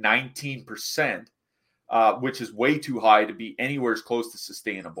shooting like 19%, which is way too high to be anywhere as close to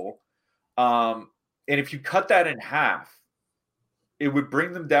sustainable. And if you cut that in half, it would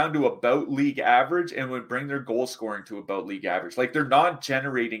bring them down to about league average and would bring their goal scoring to about league average. Like they're not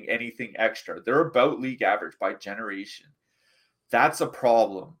generating anything extra. They're about league average by generation. That's a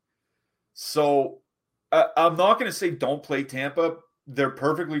problem. So I'm not going to say don't play Tampa. They're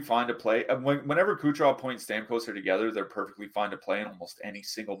perfectly fine to play. Whenever Kucherov, Point, Stamkos are together, they're perfectly fine to play in almost any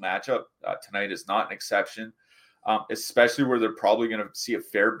single matchup. Tonight is not an exception, especially where they're probably going to see a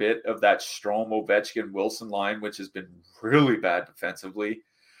fair bit of that Strome, Ovechkin, Wilson line, which has been really bad defensively.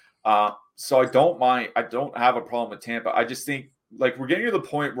 So I don't mind. I don't have a problem with Tampa. I just think like we're getting to the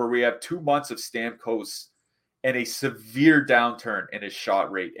point where we have 2 months of Stamkos and a severe downturn in his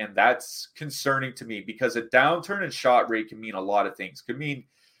shot rate. And that's concerning to me because a downturn in shot rate can mean a lot of things. Could mean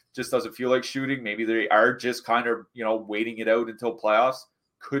just doesn't feel like shooting. Maybe they are just kind of, waiting it out until playoffs.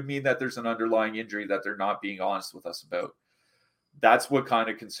 Could mean that there's an underlying injury that they're not being honest with us about. That's what kind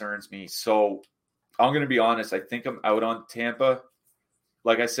of concerns me. So I'm going to be honest. I think I'm out on Tampa.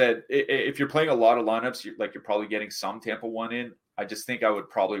 Like I said, if you're playing a lot of lineups, you're probably getting some Tampa one in. I just think I would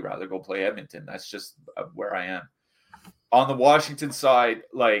probably rather go play Edmonton. That's just where I am. On the Washington side,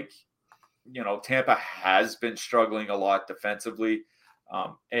 Tampa has been struggling a lot defensively.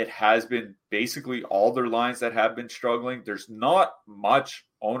 It has been basically all their lines that have been struggling. There's not much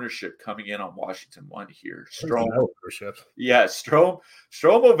ownership coming in on Washington one here. Strome,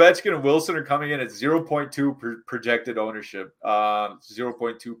 Ovechkin, and Wilson are coming in at 0.2 projected ownership,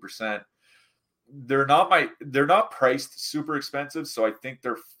 0.2%. They're not priced super expensive, so I think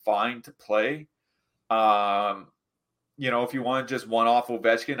they're fine to play. if you want just one-off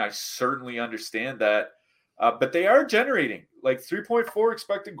Ovechkin, I certainly understand that. But they are generating like 3.4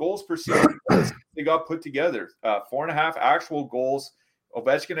 expected goals per season. They got put together. 4.5 actual goals.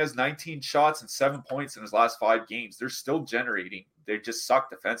 Ovechkin has 19 shots and 7 points in his last 5 games. They're still generating. They just suck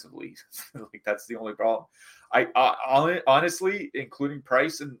defensively. Like that's the only problem. I honestly, including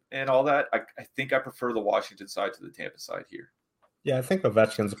price and all that, I think I prefer the Washington side to the Tampa side here. Yeah, I think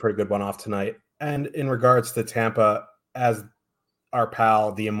Ovechkin's a pretty good one off tonight. And in regards to Tampa, as our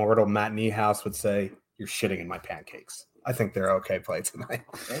pal, the immortal Matt Niehaus would say, you're shitting in my pancakes. I think they're okay play tonight.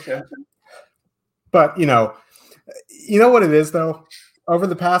 Okay. But, you know what it is, though? Over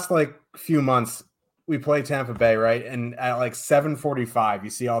the past, few months, we play Tampa Bay, right? And at 7:45, you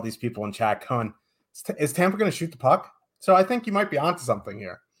see all these people in chat going, is Tampa going to shoot the puck? So I think you might be onto something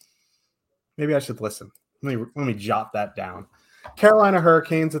here. Maybe I should listen. Let me jot that down. Carolina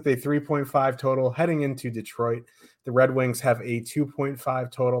Hurricanes with a 3.5 total heading into Detroit. The Red Wings have a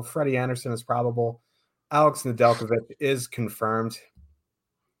 2.5 total. Freddie Anderson is probable. Alex Nedeljkovic is confirmed.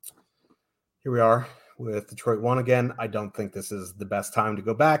 Here we are with Detroit 1 again. I don't think this is the best time to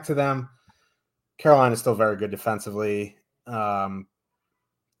go back to them. Carolina is still very good defensively. It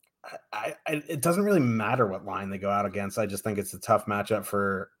doesn't really matter what line they go out against. I just think it's a tough matchup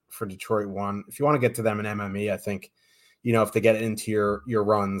for Detroit 1. If you want to get to them in MME, I think, if they get into your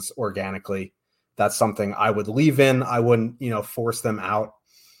runs organically, that's something I would leave in. I wouldn't, force them out.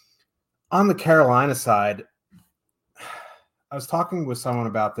 On the Carolina side, I was talking with someone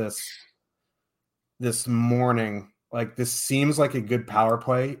about this morning. This seems like a good power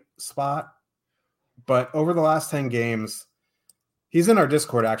play spot, but over the last 10 games, he's in our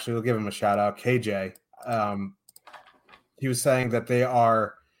Discord, actually. We'll give him a shout out, KJ. He was saying that they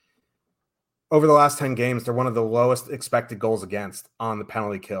are, over the last 10 games, they're one of the lowest expected goals against on the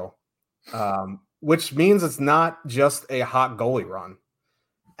penalty kill, which means it's not just a hot goalie run.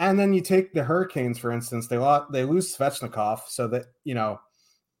 And then you take the Hurricanes, for instance, they lose Svechnikov, so that,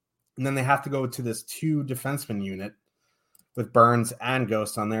 and then they have to go to this 2 defenseman unit with Burns and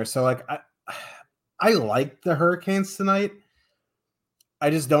Ghost on there. So I like the Hurricanes tonight.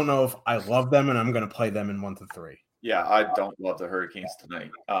 I just don't know if I love them, and I'm going to play them in 1 to 3. Yeah, I don't love the Hurricanes tonight.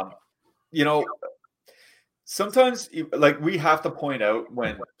 Sometimes we have to point out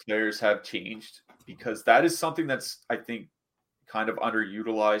when players have changed, because that is something that's, I think, kind of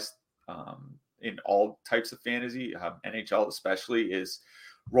underutilized in all types of fantasy, NHL especially, is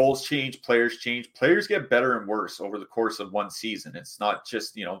roles change, players get better and worse over the course of one season. It's not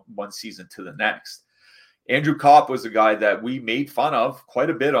just, one season to the next. Andrew Kopp was a guy that we made fun of quite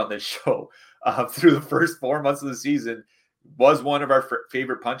a bit on this show through the first 4 months of the season. Was one of our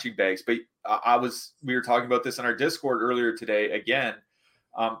favorite punching bags. But we were talking about this in our Discord earlier today. Again,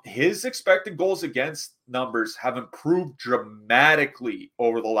 his expected goals against numbers have improved dramatically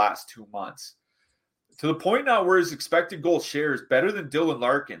over the last 2 months, to the point now where his expected goal share is better than Dylan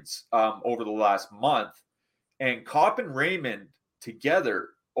Larkin's over the last month. And Kopp and Raymond together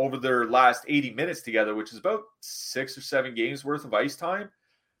over their last 80 minutes together, which is about 6 or 7 games worth of ice time,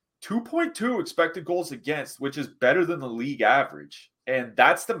 2.2 expected goals against, which is better than the league average. And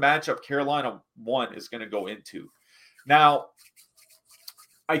that's the matchup Carolina 1 is going to go into. Now,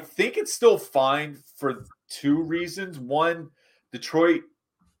 I think it's still fine for 2 reasons. One, Detroit,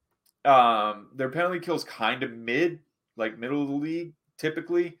 their penalty kill is kind of middle of the league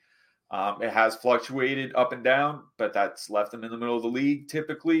typically. It has fluctuated up and down, but that's left them in the middle of the league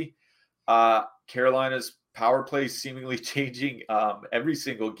typically. Carolina's power play seemingly changing every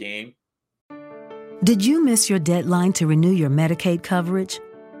single game. Did you miss your deadline to renew your Medicaid coverage?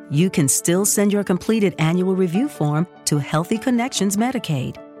 You can still send your completed annual review form to Healthy Connections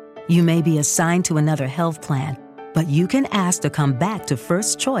Medicaid. You may be assigned to another health plan, but you can ask to come back to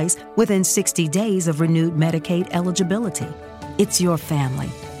First Choice within 60 days of renewed Medicaid eligibility. It's your family.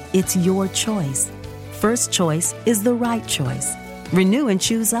 It's your choice. First Choice is the right choice. Renew and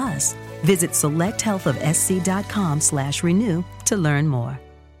choose us. Visit selecthealthofsc.com/renew to learn more.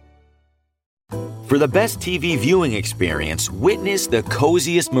 For the best TV viewing experience, witness the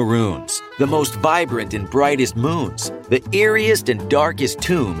coziest maroons, the most vibrant and brightest moons, the eeriest and darkest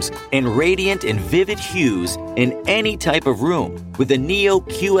tombs, and radiant and vivid hues in any type of room with the Neo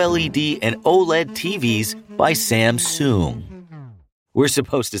QLED and OLED TVs by Samsung. We're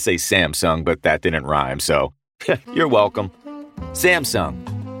supposed to say Samsung, but that didn't rhyme, so you're welcome. Samsung,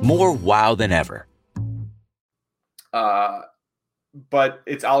 more wow than ever. But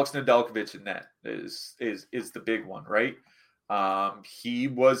it's Alex Nedeljkovic in that is the big one, right? He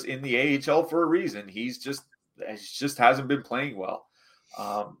was in the AHL for a reason. He just hasn't been playing well.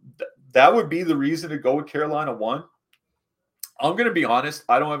 That would be the reason to go with Carolina 1. I'm going to be honest.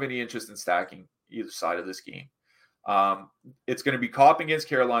 I don't have any interest in stacking either side of this game. It's going to be Copp against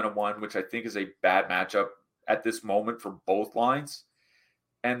Carolina 1, which I think is a bad matchup at this moment for both lines.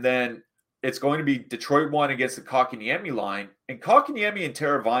 And then it's going to be Detroit 1 against the Kotkaniemi line. And Kotkaniemi and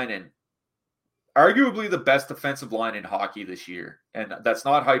Teravainen, arguably the best defensive line in hockey this year. And that's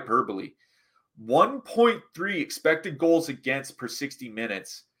not hyperbole. 1.3 expected goals against per 60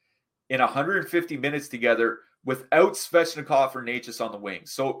 minutes in 150 minutes together without Svechnikov or Necas on the wing.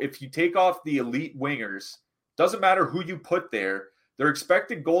 So if you take off the elite wingers, doesn't matter who you put there, their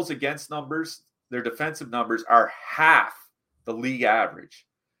expected goals against numbers, their defensive numbers are half the league average.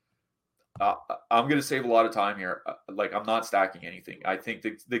 I'm going to save a lot of time here. I'm not stacking anything. I think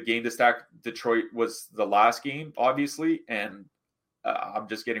the game to stack Detroit was the last game, obviously, and I'm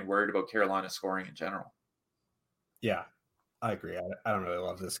just getting worried about Carolina scoring in general. Yeah, I agree. I don't really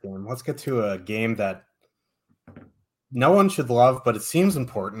love this game. Let's get to a game that no one should love, but it seems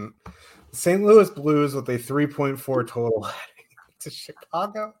important. St. Louis Blues with a 3.4 total to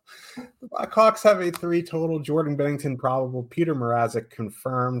Chicago. The Blackhawks have a 3 total. Jordan Binnington probable. Peter Mrazek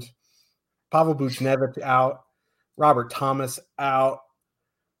confirmed. Pavel Buchnevich out. Robert Thomas out.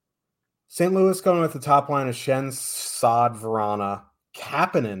 St. Louis going with the top line of Shen, Saad, Vrana.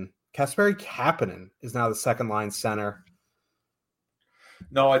 Kasperi Kapanen is now the second line center.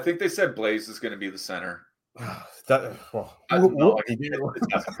 No, I think they said Blaze is going to be the center. It doesn't matter,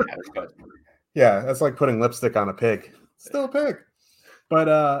 but yeah, that's like putting lipstick on a pig. Still a pig.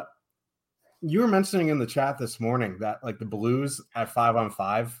 But you were mentioning in the chat this morning that like the Blues at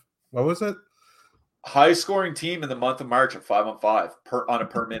 5-on-5. What was it? High scoring team in the month of March at 5-on-5 on a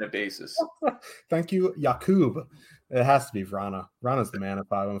per minute basis. Thank you, Jakub. It has to be Vrana. Vrana's the man at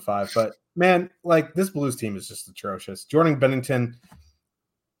 5-on-5. But man, like this Blues team is just atrocious. Jordan Binnington,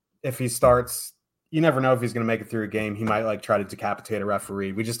 if he starts, you never know if he's going to make it through a game. He might like try to decapitate a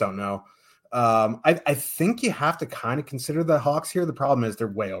referee. We just don't know. I think you have to kind of consider the Hawks here. The problem is they're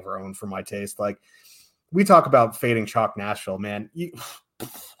way over-owned for my taste. Like we talk about fading chalk Nashville, man.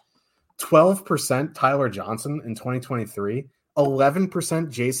 12% Tyler Johnson in 2023, 11%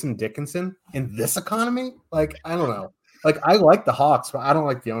 Jason Dickinson in this economy. Like, I don't know. Like, I like the Hawks, but I don't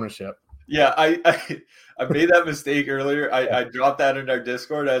like the ownership. Yeah, I made that mistake earlier. I dropped that in our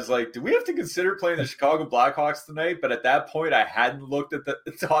Discord. I was like, do we have to consider playing the Chicago Blackhawks tonight? But at that point, I hadn't looked at the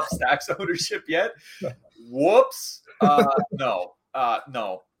top stacks ownership yet. Whoops. No.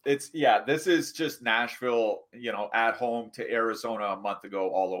 This is just Nashville, at home to Arizona a month ago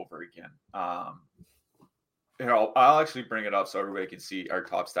all over again. Here, I'll actually bring it up so everybody can see our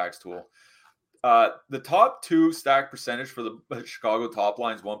top stacks tool. The top 2 stack percentage for the Chicago top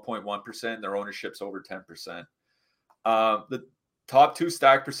line is 1.1%. Their ownership's over 10%. The top 2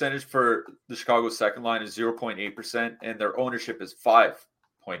 stack percentage for the Chicago second line is 0.8%, and their ownership is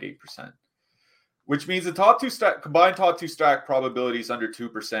 5.8%. Which means the combined top 2 stack probability is under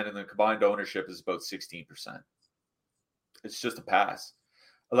 2%, and the combined ownership is about 16%. It's just a pass.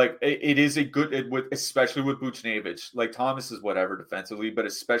 Like it is a good, especially with Buchnevich. Like Thomas is whatever defensively, but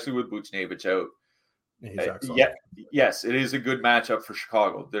especially with Buchnevich out. Yes, it is a good matchup for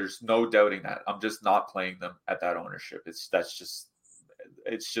Chicago. There's no doubting that. I'm just not playing them at that ownership. It's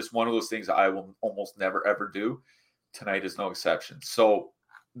just one of those things I will almost never ever do. Tonight is no exception. So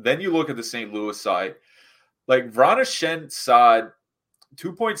then you look at the St. Louis side, like Vrana, Shen, Saad,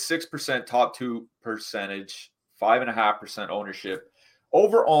 2.6% top 2 percentage, 5.5% ownership.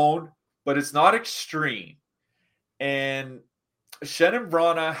 Over-owned, but it's not extreme. And Shen and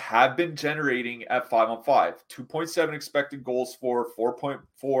Vrana have been generating at 5-on-5. 2.7 expected goals for,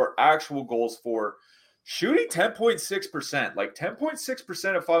 4.4 actual goals for, shooting 10.6%. Like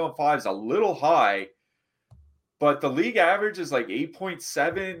 10.6% at 5-on-5 is a little high, but the league average is like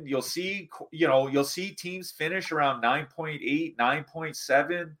 8.7. You'll see teams finish around 9.8,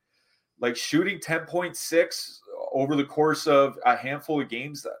 9.7. Like shooting 10.6 over the course of a handful of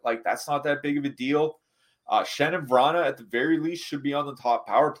games, that's not that big of a deal. Shen and Vrana, at the very least, should be on the top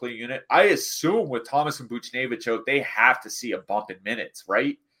power play unit. I assume with Thomas and Buchnevich out, they have to see a bump in minutes,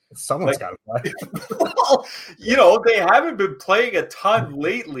 right? Someone's got to play. Well, they haven't been playing a ton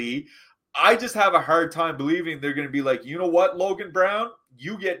lately. I just have a hard time believing they're going to be like, you know what, Logan Brown,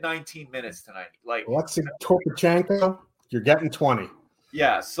 you get 19 minutes tonight. Like Alexei Torpachenko, you're getting 20.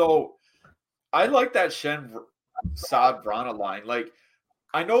 Yeah, so I like that Shen Saad Vrana line. Like,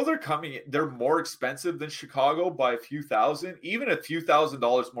 I know they're more expensive than Chicago by a few thousand, even a few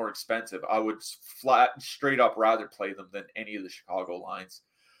 $1,000s more expensive. I would straight up rather play them than any of the Chicago lines.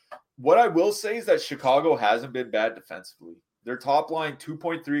 What I will say is that Chicago hasn't been bad defensively. Their top line,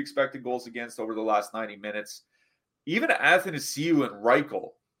 2.3 expected goals against over the last 90 minutes. even Athanasiou and Reichel,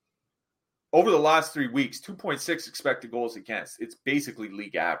 over the last 3 weeks, 2.6 expected goals against. It's basically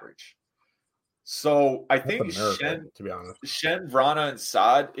league average. So I think to be honest, Shen, Vrana, and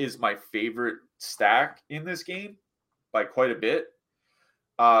Saad is my favorite stack in this game by quite a bit.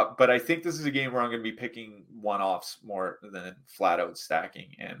 But I think this is a game where I'm going to be picking one-offs more than flat-out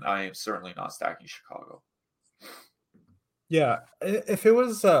stacking, and I am certainly not stacking Chicago. Yeah, if it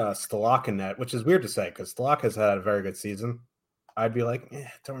was Stalock in net, which is weird to say because Stalock has had a very good season, I'd be like,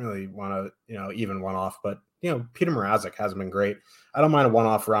 don't really want to, even one off. But, Peter Mrazek hasn't been great. I don't mind a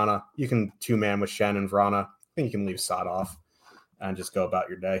one-off Vrana. You can two-man with Shen and Vrana. I think you can leave Saad off and just go about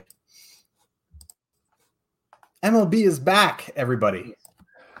your day. MLB is back, everybody.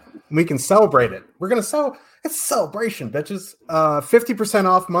 We can celebrate it. We're going to sell. It's a celebration, bitches. 50%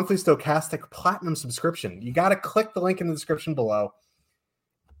 off monthly Stochastic Platinum subscription. You got to click the link in the description below.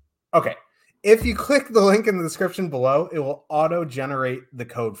 Okay. If you click the link in the description below, it will auto-generate the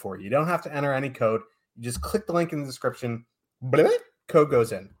code for you. You don't have to enter any code. You just click the link in the description. Code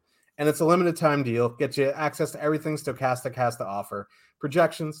goes in. And it's a limited time deal. Gets you access to everything Stochastic has to offer.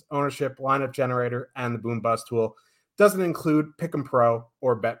 Projections, ownership, lineup generator, and the Boom Bust tool. Doesn't include Pick'em Pro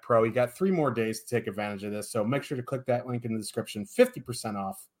or Bet Pro. You got 3 more days to take advantage of this. So make sure to click that link in the description. 50%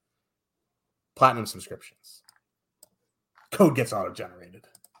 off Platinum subscriptions. Code gets auto-generated.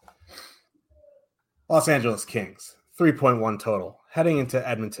 Los Angeles Kings, 3.1 total. Heading into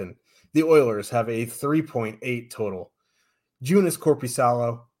Edmonton, the Oilers have a 3.8 total. Joonas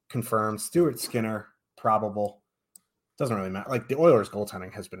Korpisalo confirmed. Stuart Skinner, probable. Doesn't really matter. Like, the Oilers'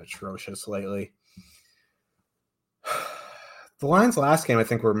 goaltending has been atrocious lately. The Lions' last game, I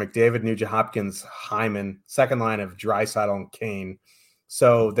think, were McDavid, Nugent-Hopkins, Hyman, second line of Draisaitl and Kane.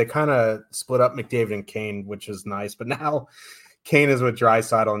 So they kind of split up McDavid and Kane, which is nice. But now Kane is with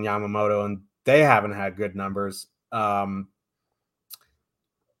Draisaitl and Yamamoto, and they haven't had good numbers. Very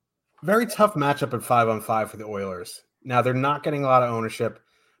tough matchup at 5-on-5 for the Oilers. Now, they're not getting a lot of ownership,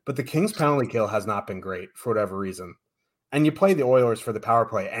 but the Kings' penalty kill has not been great for whatever reason. And you play the Oilers for the power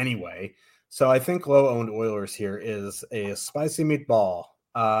play anyway. So I think low-owned Oilers here is a spicy meatball.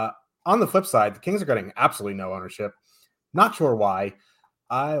 On the flip side, the Kings are getting absolutely no ownership. Not sure why.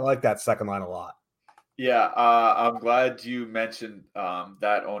 I like that second line a lot. Yeah, I'm glad you mentioned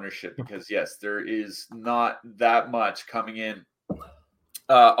that ownership because, yes, there is not that much coming in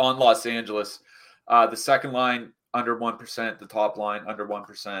on Los Angeles. The second line, under 1%. The top line, under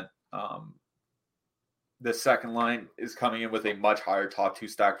 1%. The second line is coming in with a much higher top 2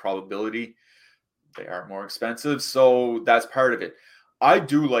 stack probability. They are more expensive, so that's part of it. I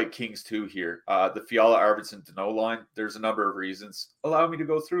do like Kings 2 here. The Fiala, Arvidsson, Danault line, there's a number of reasons. Allow me to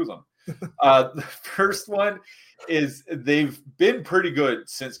go through them. The first one is they've been pretty good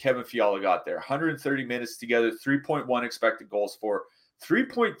since Kevin Fiala got there. 130 minutes together, 3.1 expected goals for,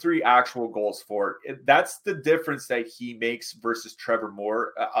 3.3 actual goals for. That's the difference that he makes versus Trevor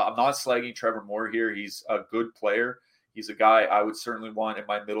Moore. I'm not slagging Trevor Moore here. He's a good player. He's a guy I would certainly want in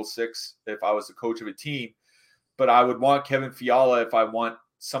my middle six if I was the coach of a team. But I would want Kevin Fiala if I want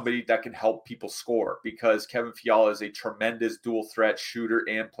somebody that can help people score because Kevin Fiala is a tremendous dual threat shooter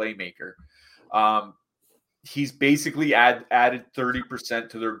and playmaker. He's basically added 30%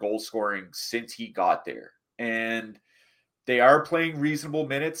 to their goal scoring since he got there. And they are playing reasonable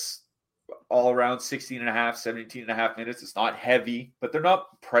minutes, all around 16 and a half, 17 and a half minutes. It's not heavy, but they're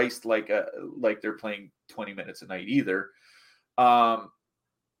not priced like they're playing 20 minutes a night either.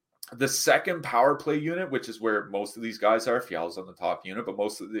 The second power play unit, which is where most of these guys are, Fiala's on the top unit, but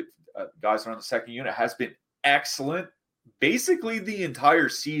most of the guys are on the second unit, has been excellent basically the entire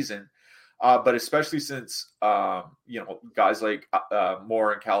season. But especially since, guys like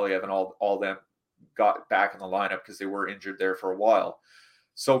Moore and Kaliev and all them got back in the lineup because they were injured there for a while.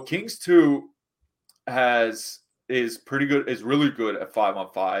 So Kings 2 is pretty good, is really good at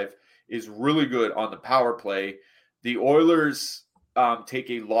 5-on-5, is really good on the power play. The Oilers take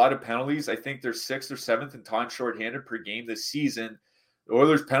a lot of penalties. I think they're 6th or 7th in time shorthanded per game this season. The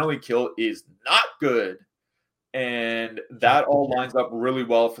Oilers' penalty kill is not good. And that all lines up really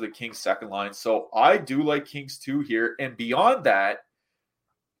well for the Kings' second line. So I do like Kings 2 here. And beyond that,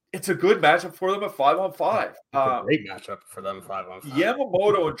 it's a good matchup for them at 5-on-5. It's a great matchup for them 5-on-5.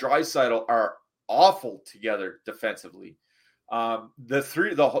 Yamamoto and Draisaitl are awful together defensively.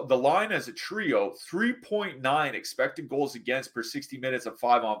 The line as a trio, 3.9 expected goals against per 60 minutes of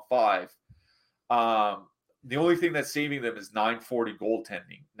 5-on-5. The only thing that's saving them is 940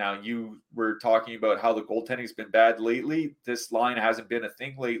 goaltending. Now, you were talking about how the goaltending has been bad lately. This line hasn't been a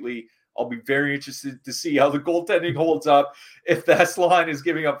thing lately. I'll be very interested to see how the goaltending holds up if that line is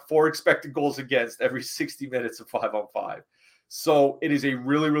giving up 4 expected goals against every 60 minutes of 5-on-5. So it is a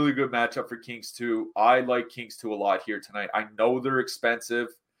really, really good matchup for Kings 2. I like Kings 2 a lot here tonight. I know they're expensive.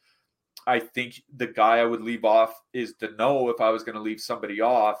 I think the guy I would leave off is Danault if I was going to leave somebody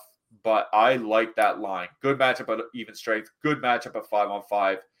off, but I like that line. Good matchup at even strength, good matchup at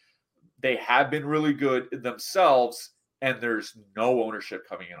 5-on-5. They have been really good themselves, and there's no ownership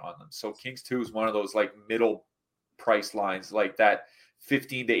coming in on them. So Kings 2 is one of those like middle price lines, like that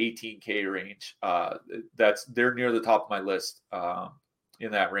 15 to 18K range. They're near the top of my list in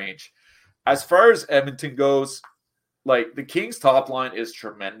that range. As far as Edmonton goes, like the Kings top line is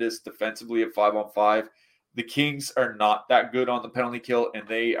tremendous defensively at 5-on-5. The Kings are not that good on the penalty kill, and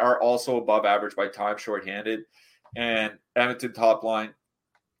they are also above average by time shorthanded. And Edmonton top line,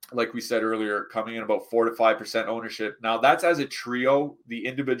 like we said earlier, coming in about 4 to 5% ownership. Now that's as a trio. The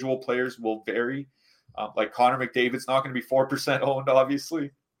individual players will vary. Like Connor McDavid's not going to be 4% owned,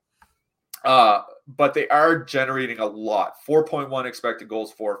 obviously. But they are generating a lot. 4.1 expected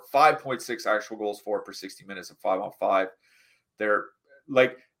goals for, 5.6 actual goals for per 60 minutes of 5-on-5. They're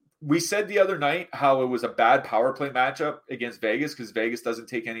like, we said the other night how it was a bad power play matchup against Vegas because Vegas doesn't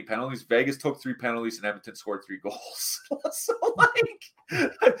take any penalties. Vegas took 3 penalties and Edmonton scored 3 goals. So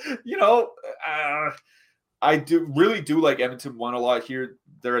I really do like Edmonton won a lot here.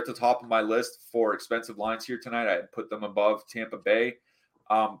 They're at the top of my list for expensive lines here tonight. I put them above Tampa Bay.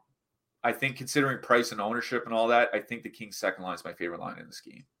 I think considering price and ownership and all that, I think the Kings second line is my favorite line in this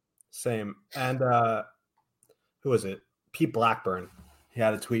game. Same. And who was it? Pete Blackburn. He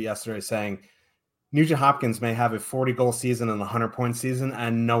had a tweet yesterday saying Nugent Hopkins may have a 40-goal season and a 100-point season,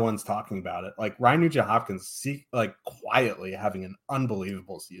 and no one's talking about it. Like Ryan Nugent Hopkins, quietly having an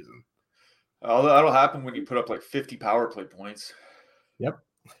unbelievable season. Oh, that'll happen when you put up like 50 power play points. Yep.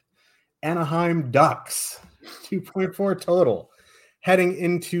 Anaheim Ducks, 2.4 total. Heading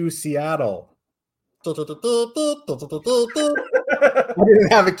into Seattle. I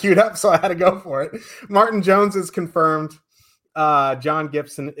didn't have it queued up, so I had to go for it. Martin Jones is confirmed. John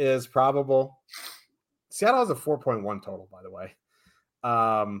Gibson is probable. Seattle has a 4.1 total, by the way.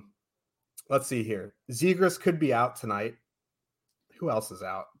 Let's see here. Zegras could be out tonight. Who else is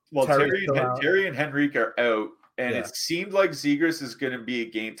out? Well, Terry and Henrique are out, and it seemed like Zegras is going to be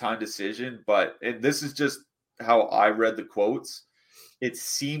a game time decision, and this is just how I read the quotes. It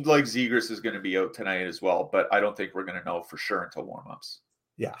seemed like Zegras is going to be out tonight as well, but I don't think we're going to know for sure until warmups.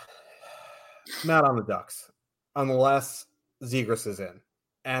 Yeah. Not on the Ducks, unless Zegras is in.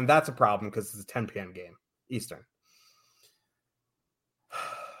 And that's a problem because it's a 10 p.m. game, Eastern.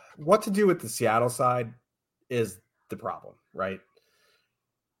 What to do with the Seattle side is the problem, right?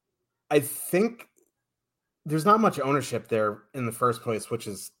 I think there's not much ownership there in the first place, which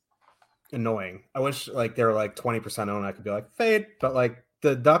is annoying. I wish they were 20% owned. I could be like fade, but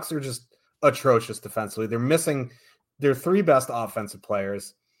the Ducks are just atrocious defensively. They're missing their 3 best offensive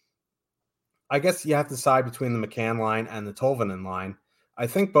players. I guess you have to decide between the McCann line and the Tolvanen line. I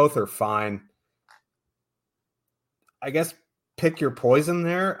think both are fine. I guess pick your poison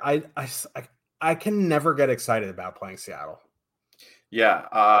there. I can never get excited about playing Seattle. Yeah,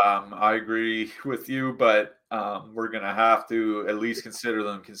 I agree with you, but we're going to have to at least consider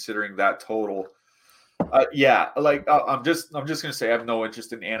them considering that total. I'm just going to say I have no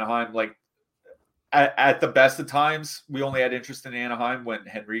interest in Anaheim. At the best of times, we only had interest in Anaheim when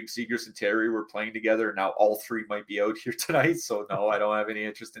Henrique, Zegras, and Terry were playing together. Now all 3 might be out here tonight, so no, I don't have any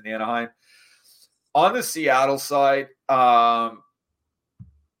interest in Anaheim. On the Seattle side,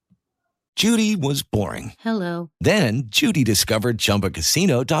 Judy was boring. Hello. Then Judy discovered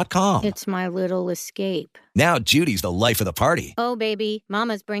ChumbaCasino.com. It's my little escape. Now Judy's the life of the party. Oh, baby,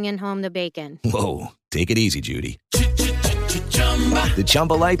 mama's bringing home the bacon. Whoa, take it easy, Judy. The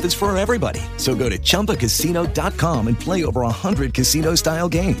Chumba life is for everybody. So go to ChumbaCasino.com and play over 100 casino-style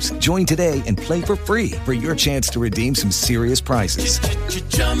games. Join today and play for free for your chance to redeem some serious prizes.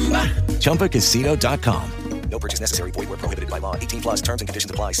 ChumbaCasino.com. No purchase necessary. Void where prohibited by law. 18 plus terms and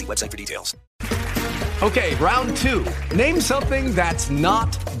conditions apply. See website for details. Okay, round 2. Name something that's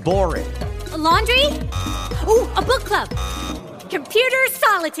not boring. A laundry? Ooh, a book club. Computer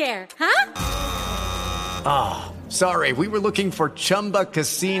solitaire, huh? Ah, sorry. We were looking for Chumba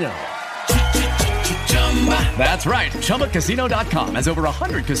Casino. That's right. ChumbaCasino.com has over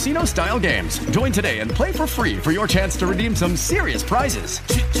 100 casino-style games. Join today and play for free for your chance to redeem some serious prizes.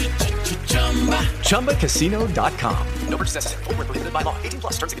 ChumbaCasino.com. No purchase necessary. Void where prohibited by law. 18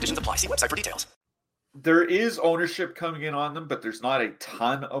 plus terms and conditions apply. See website for details. There is ownership coming in on them, but there's not a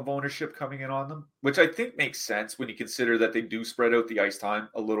ton of ownership coming in on them, which I think makes sense when you consider that they do spread out the ice time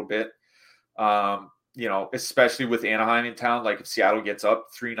a little bit. Especially with Anaheim in town. Like if Seattle gets up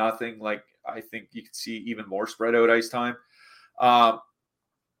 3-0, like I think you could see even more spread out ice time.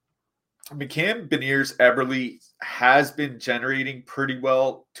 McCann, Beniers, Eberle has been generating pretty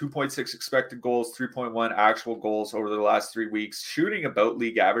well. 2.6 expected goals, 3.1 actual goals over the last 3 weeks, shooting about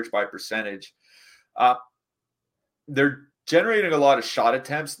league average by percentage. They're generating a lot of shot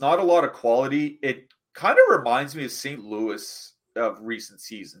attempts, not a lot of quality. It kind of reminds me of St. Louis of recent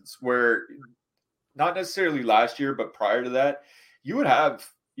seasons, where not necessarily last year, but prior to that, you would have,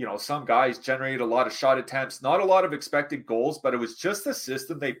 some guys generate a lot of shot attempts, not a lot of expected goals, but it was just the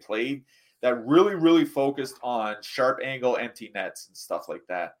system they played that really, really focused on sharp angle, empty nets and stuff like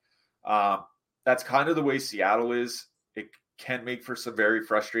that. That's kind of the way Seattle is. It can make for some very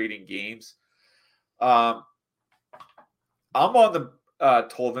frustrating games. I'm on the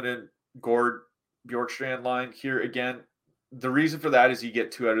Tolvanen, Gord, Bjorkstrand line here again. The reason for that is you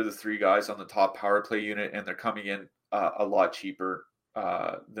get 2 out of the 3 guys on the top power play unit, and they're coming in a lot cheaper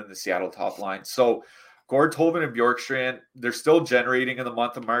than the Seattle top line. So Gord, Tolvanen, and Bjorkstrand, they're still generating in the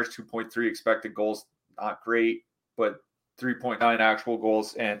month of March 2.3 expected goals. Not great, but 3.9 actual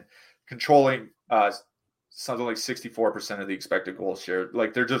goals, and controlling something like 64% of the expected goal share.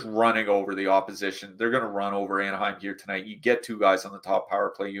 Like they're just running over the opposition. They're going to run over Anaheim here tonight. You get 2 guys on the top power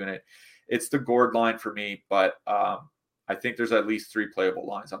play unit. It's the Gord line for me, but I think there's at least 3 playable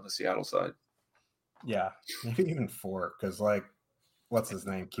lines on the Seattle side. Yeah, maybe even 4, because what's his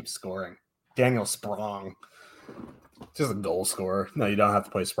name keeps scoring. Daniel Sprong, just a goal scorer. No, you don't have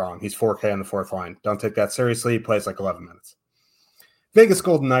to play Sprong. He's 4K on the 4th line. Don't take that seriously. He plays like 11 minutes. Vegas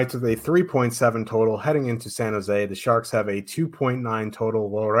Golden Knights with a 3.7 total heading into San Jose. The Sharks have a 2.9 total.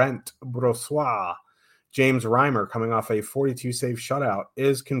 Laurent Brossoit, James Reimer, coming off a 42 save shutout,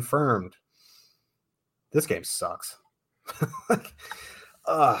 is confirmed. This game sucks.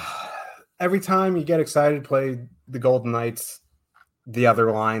 Every time you get excited to play the Golden Knights, the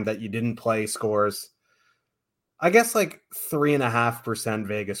other line that you didn't play scores. I guess 3.5%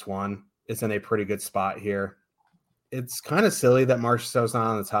 Vegas won is in a pretty good spot here. It's kind of silly that Marchessault's not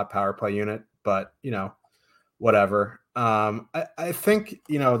on the top power play unit, but whatever. I think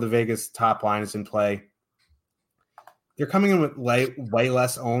the Vegas top line is in play. They're coming in with way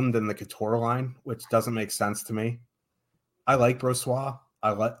less owned than the Couture line, which doesn't make sense to me. I like Brossoit.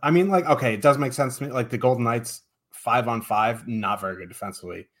 Okay, it does make sense to me. Like the Golden Knights 5-on-5, not very good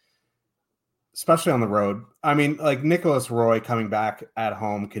defensively, especially on the road. Nicholas Roy coming back at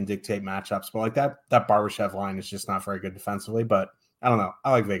home can dictate matchups, but that Barbashev line is just not very good defensively. But I don't know.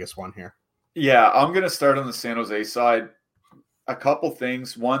 I like Vegas 1 here. Yeah, I'm going to start on the San Jose side. A couple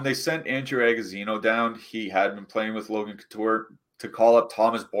things. One, they sent Andrew Agozzino down. He had been playing with Logan Couture to call up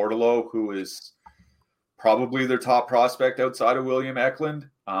Thomas Bordeleau, who is probably their top prospect outside of William Eklund.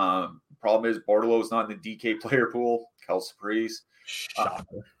 Problem is Bordeleau is not in the DK player pool. Kel Surprise.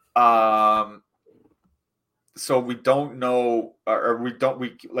 So we don't know,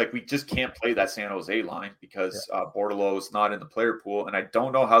 we just can't play that San Jose line because Bordeleau is not in the player pool, and I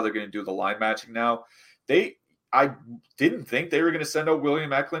don't know how they're going to do the line matching now. I didn't think they were going to send out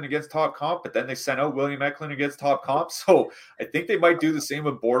William Eklund against top comp, but then they sent out William Eklund against top comp. So I think they might do the same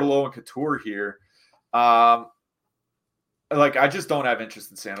with Bordeleau and Couture here. I just don't have interest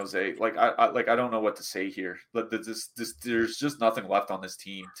in San Jose. I don't know what to say here. There's just nothing left on this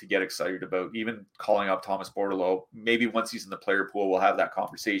team to get excited about. Even calling up Thomas Bordeleau, maybe once he's in the player pool, we'll have that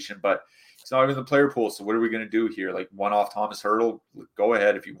conversation. But he's not even in the player pool, so what are we going to do here? One-off Thomas Hertl? Go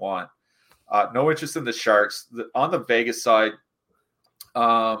ahead if you want. No interest in the Sharks. On the Vegas side,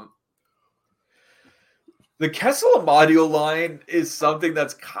 the Kessel-Amadio line is something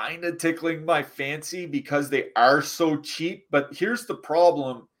that's kind of tickling my fancy because they are so cheap. But here's the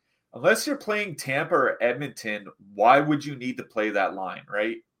problem. Unless you're playing Tampa or Edmonton, why would you need to play that line,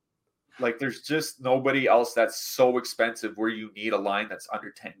 right? There's just nobody else that's so expensive where you need a line that's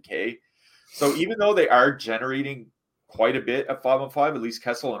under 10K. So even though they are generating quite a bit at 5-on-5, at least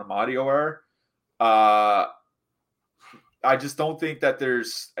Kessel and Amadio are, I just don't think that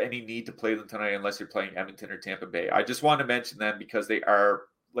there's any need to play them tonight unless you're playing Edmonton or Tampa Bay. I just want to mention them because they are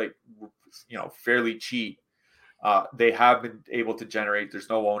fairly cheap. They have been able to generate. There's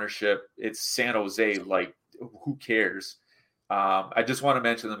no ownership. It's San Jose. Who cares? I just want to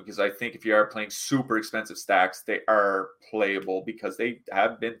mention them because I think if you are playing super expensive stacks, they are playable because they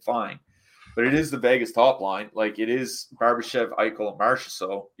have been fine. But it is the Vegas top line. It is Barbashev, Eichel, and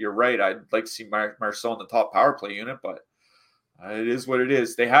Marchessault. You're right. I'd like to see Marchessault in the top power play unit, but it is what it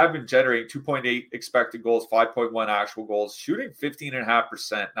is. They have been generating 2.8 expected goals, 5.1 actual goals, shooting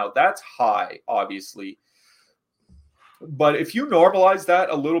 15.5%. Now, that's high, obviously. But if you normalize that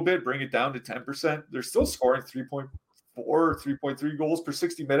a little bit, bring it down to 10%, they're still scoring 3.4 or 3.3 goals per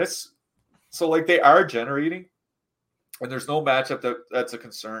 60 minutes. So, like, they are generating, and there's no matchup that's a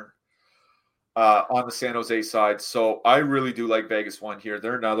concern on the San Jose side. So I really do like Vegas one here.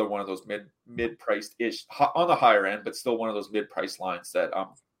 They're another one of those mid-priced-ish, on the higher end, but still one of those mid-priced lines that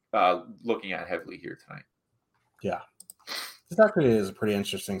I'm looking at heavily here tonight. Yeah. This actually is a pretty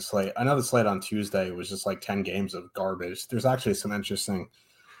interesting slate. I know the slate on Tuesday was just like 10 games of garbage. There's actually some interesting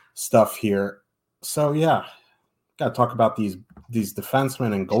stuff here. So, yeah, got to talk about these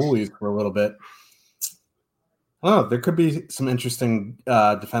defensemen and goalies for a little bit. Oh, there could be some interesting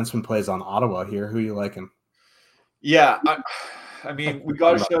defenseman plays on Ottawa here. Who you liking? Yeah, I mean, we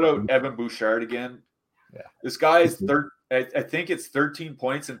got to shout out Evan Bouchard again. Yeah, this guy is I think it's 13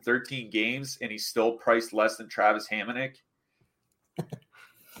 points in 13 games, and he's still priced less than Travis Hamonic.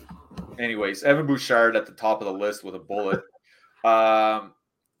 Anyways, Evan Bouchard at the top of the list with a bullet.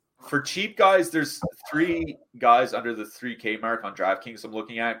 For cheap guys, there's 3 guys under the 3K mark on DraftKings I'm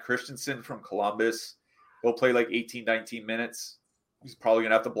looking at. Christensen from Columbus. He'll play like 18, 19 minutes. He's probably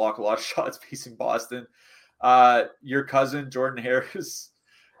going to have to block a lot of shots facing Boston. Your cousin, Jordan Harris,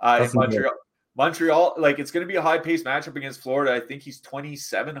 in Montreal, like, it's going to be a high-paced matchup against Florida. I think he's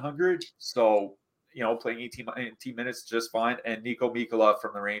 2,700. So, playing 18 minutes just fine. And Nico Mikkola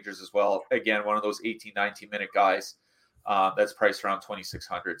from the Rangers as well. Again, one of those 18, 19-minute guys that's priced around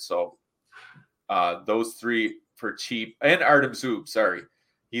 2,600. So those 3 for cheap. And Artem Zub, sorry.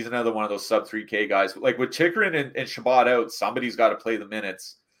 He's another one of those sub 3K guys. Like, with Chychrun and Shabbat out, somebody's got to play the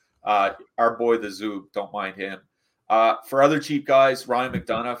minutes. Our boy, the Zub, don't mind him. For other cheap guys, Ryan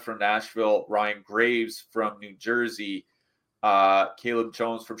McDonough from Nashville, Ryan Graves from New Jersey, Caleb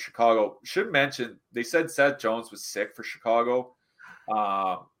Jones from Chicago. Should mention, they said Seth Jones was sick for Chicago.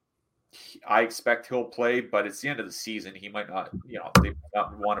 I expect he'll play, but it's the end of the season. He might not, they might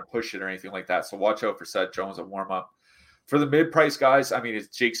not want to push it or anything like that. So watch out for Seth Jones at warm-up. For the mid-price guys, I mean,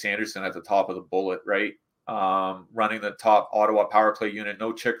 it's Jake Sanderson at the top of the bullet, right? Running the top Ottawa power play unit.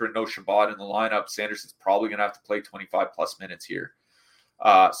 No Chychrun, no Shabbat in the lineup. Sanderson's probably going to have to play 25-plus minutes here.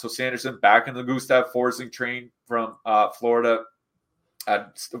 So Sanderson back in the Gustav Forsling train from Florida. I'd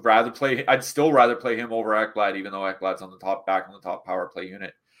still rather play him over Ekblad, even though Ekblad's back on the top power play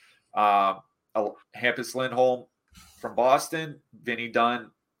unit. Hampus Lindholm from Boston, Vinny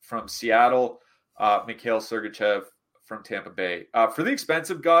Dunn from Seattle, Mikhail Sergachev from Tampa Bay. For the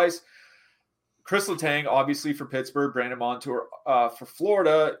expensive guys, Chris Letang, obviously, for Pittsburgh, Brandon Montour for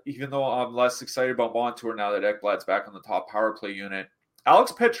Florida, even though I'm less excited about Montour now that Ekblad's back on the top power play unit.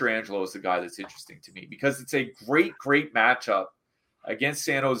 Alex Pietrangelo is the guy that's interesting to me because it's a great, great matchup against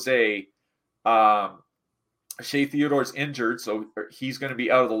San Jose. Shea Theodore's injured, so he's going to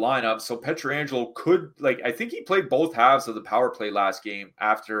be out of the lineup. So Pietrangelo could, I think he played both halves of the power play last game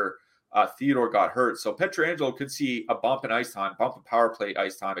after Theodore got hurt. So Pietrangelo could see a bump in ice time, bump in power play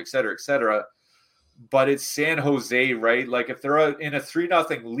ice time, et cetera, et cetera. But it's San Jose, right? Like, if they're in a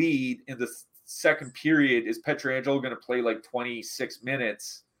 3-0 lead in the second period, is Pietrangelo going to play like 26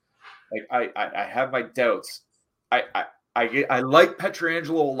 minutes? Like, I have my doubts. I like Pietrangelo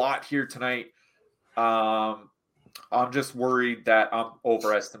a lot here tonight. I'm just worried that I'm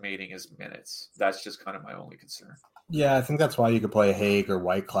overestimating his minutes. That's just kind of my only concern. Yeah, I think that's why you could play Haig or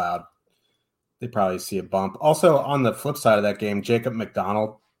Whitecloud. They probably see a bump. Also, on the flip side of that game, Jacob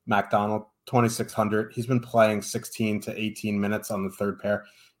McDonald, 2,600. He's been playing 16 to 18 minutes on the third pair.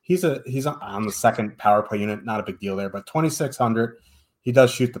 He's on the second power play unit. Not a big deal there, but 2,600. He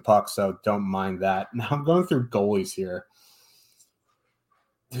does shoot the puck, so don't mind that. Now I'm going through goalies here.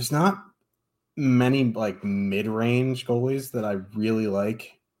 There's not many mid-range goalies that I really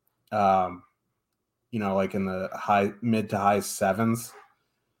like. Like in the mid to high sevens.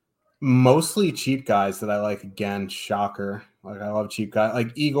 Mostly cheap guys that I like. Again, shocker. I love cheap guys.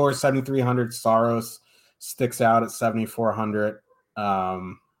 Like Igor, 7,300. Saros sticks out at 7,400.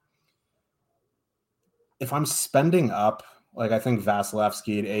 If I'm spending up, I think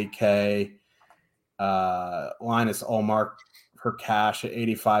Vasilevsky at 8K, Linus Ullmark for cash at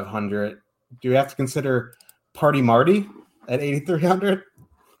 8,500. Do we have to consider Party Marty at 8,300?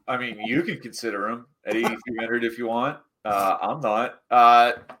 I mean, you can consider him at 8,300 if you want. I'm not.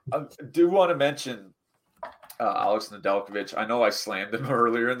 I do want to mention Alex Nedeljkovic. I know I slammed him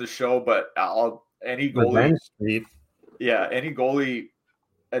earlier in the show, but any goalie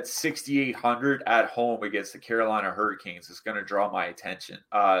at 6,800 at home against the Carolina Hurricanes is going to draw my attention.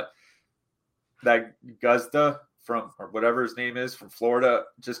 That Guzda from, or whatever his name is, from Florida,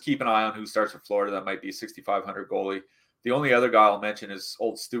 just keep an eye on who starts for Florida. That might be a 6,500 goalie. The only other guy I'll mention is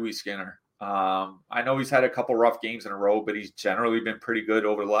old Stewie Skinner. I know he's had a couple rough games in a row, but he's generally been pretty good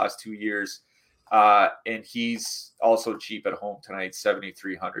over the last 2 years. And he's also cheap at home tonight,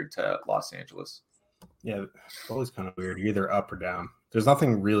 7,300 to Los Angeles. Yeah, it's always kind of weird. You're either up or down. There's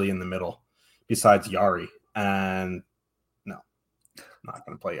nothing really in the middle besides Yari. And no, not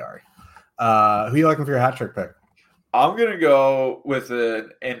going to play Yari. Who are you liking for your hat trick pick? I'm going to go with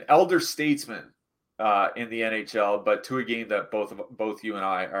an elder statesman in the NHL, but to a game that both you and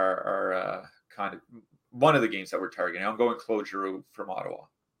I are kind of one of the games that we're targeting. I'm going Claude Giroux from Ottawa.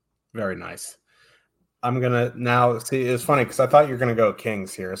 Very nice. I'm going to now see. It's funny because I thought you were going to go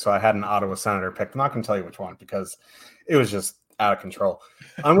Kings here. So I had an Ottawa Senator pick. I'm not going to tell you which one because it was just out of control.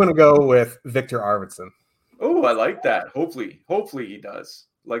 I'm going to go with Victor Arvidsson. Oh, I like that. Hopefully he does.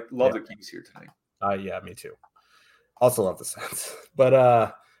 Love the Kings here tonight. Yeah, me too. Also love the Sens. But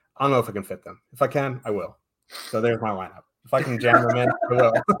I don't know if I can fit them. If I can, I will. So there's my lineup. If I can jam them in, I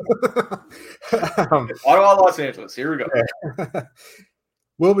will. Ottawa, Los Angeles. Here we go. Okay.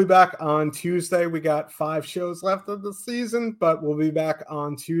 We'll be back on Tuesday. We got 5 shows left of the season, but we'll be back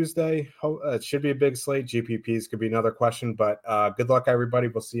on Tuesday. It should be a big slate. GPPs could be another question, but good luck, everybody.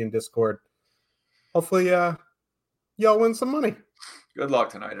 We'll see you in Discord. Hopefully, y'all win some money. Good luck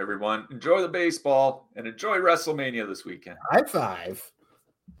tonight, everyone. Enjoy the baseball and enjoy WrestleMania this weekend. High five.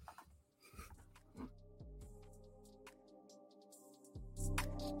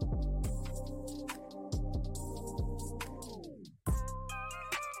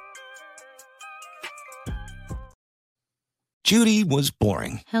 Judy was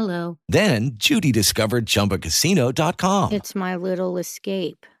boring. Hello. Then Judy discovered ChumbaCasino.com. It's my little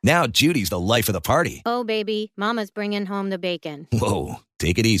escape. Now Judy's the life of the party. Oh, baby, mama's bringing home the bacon. Whoa,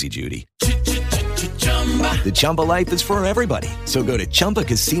 take it easy, Judy. The Chumba life is for everybody. So go to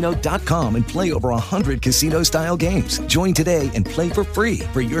ChumbaCasino.com and play over 100 casino-style games. Join today and play for free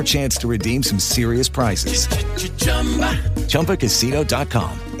for your chance to redeem some serious prizes.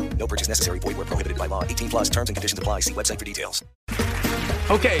 ChumbaCasino.com. No purchase necessary. Void where prohibited by law. 18+ terms and conditions apply. See website for details.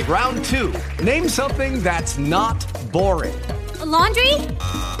 Okay, round 2. Name something that's not boring. A laundry?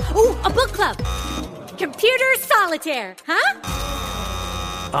 Ooh, a book club. Computer solitaire, huh?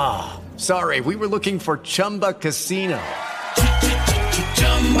 Ah, sorry. We were looking for Chumba Casino.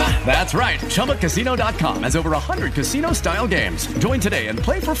 That's right. ChumbaCasino.com has over 100 casino-style games. Join today and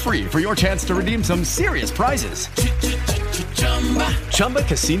play for free for your chance to redeem some serious prizes.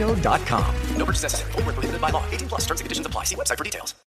 ChumbaCasino.com. No purchase necessary. Void where prohibited by law. 18+ terms and conditions apply. See website for details.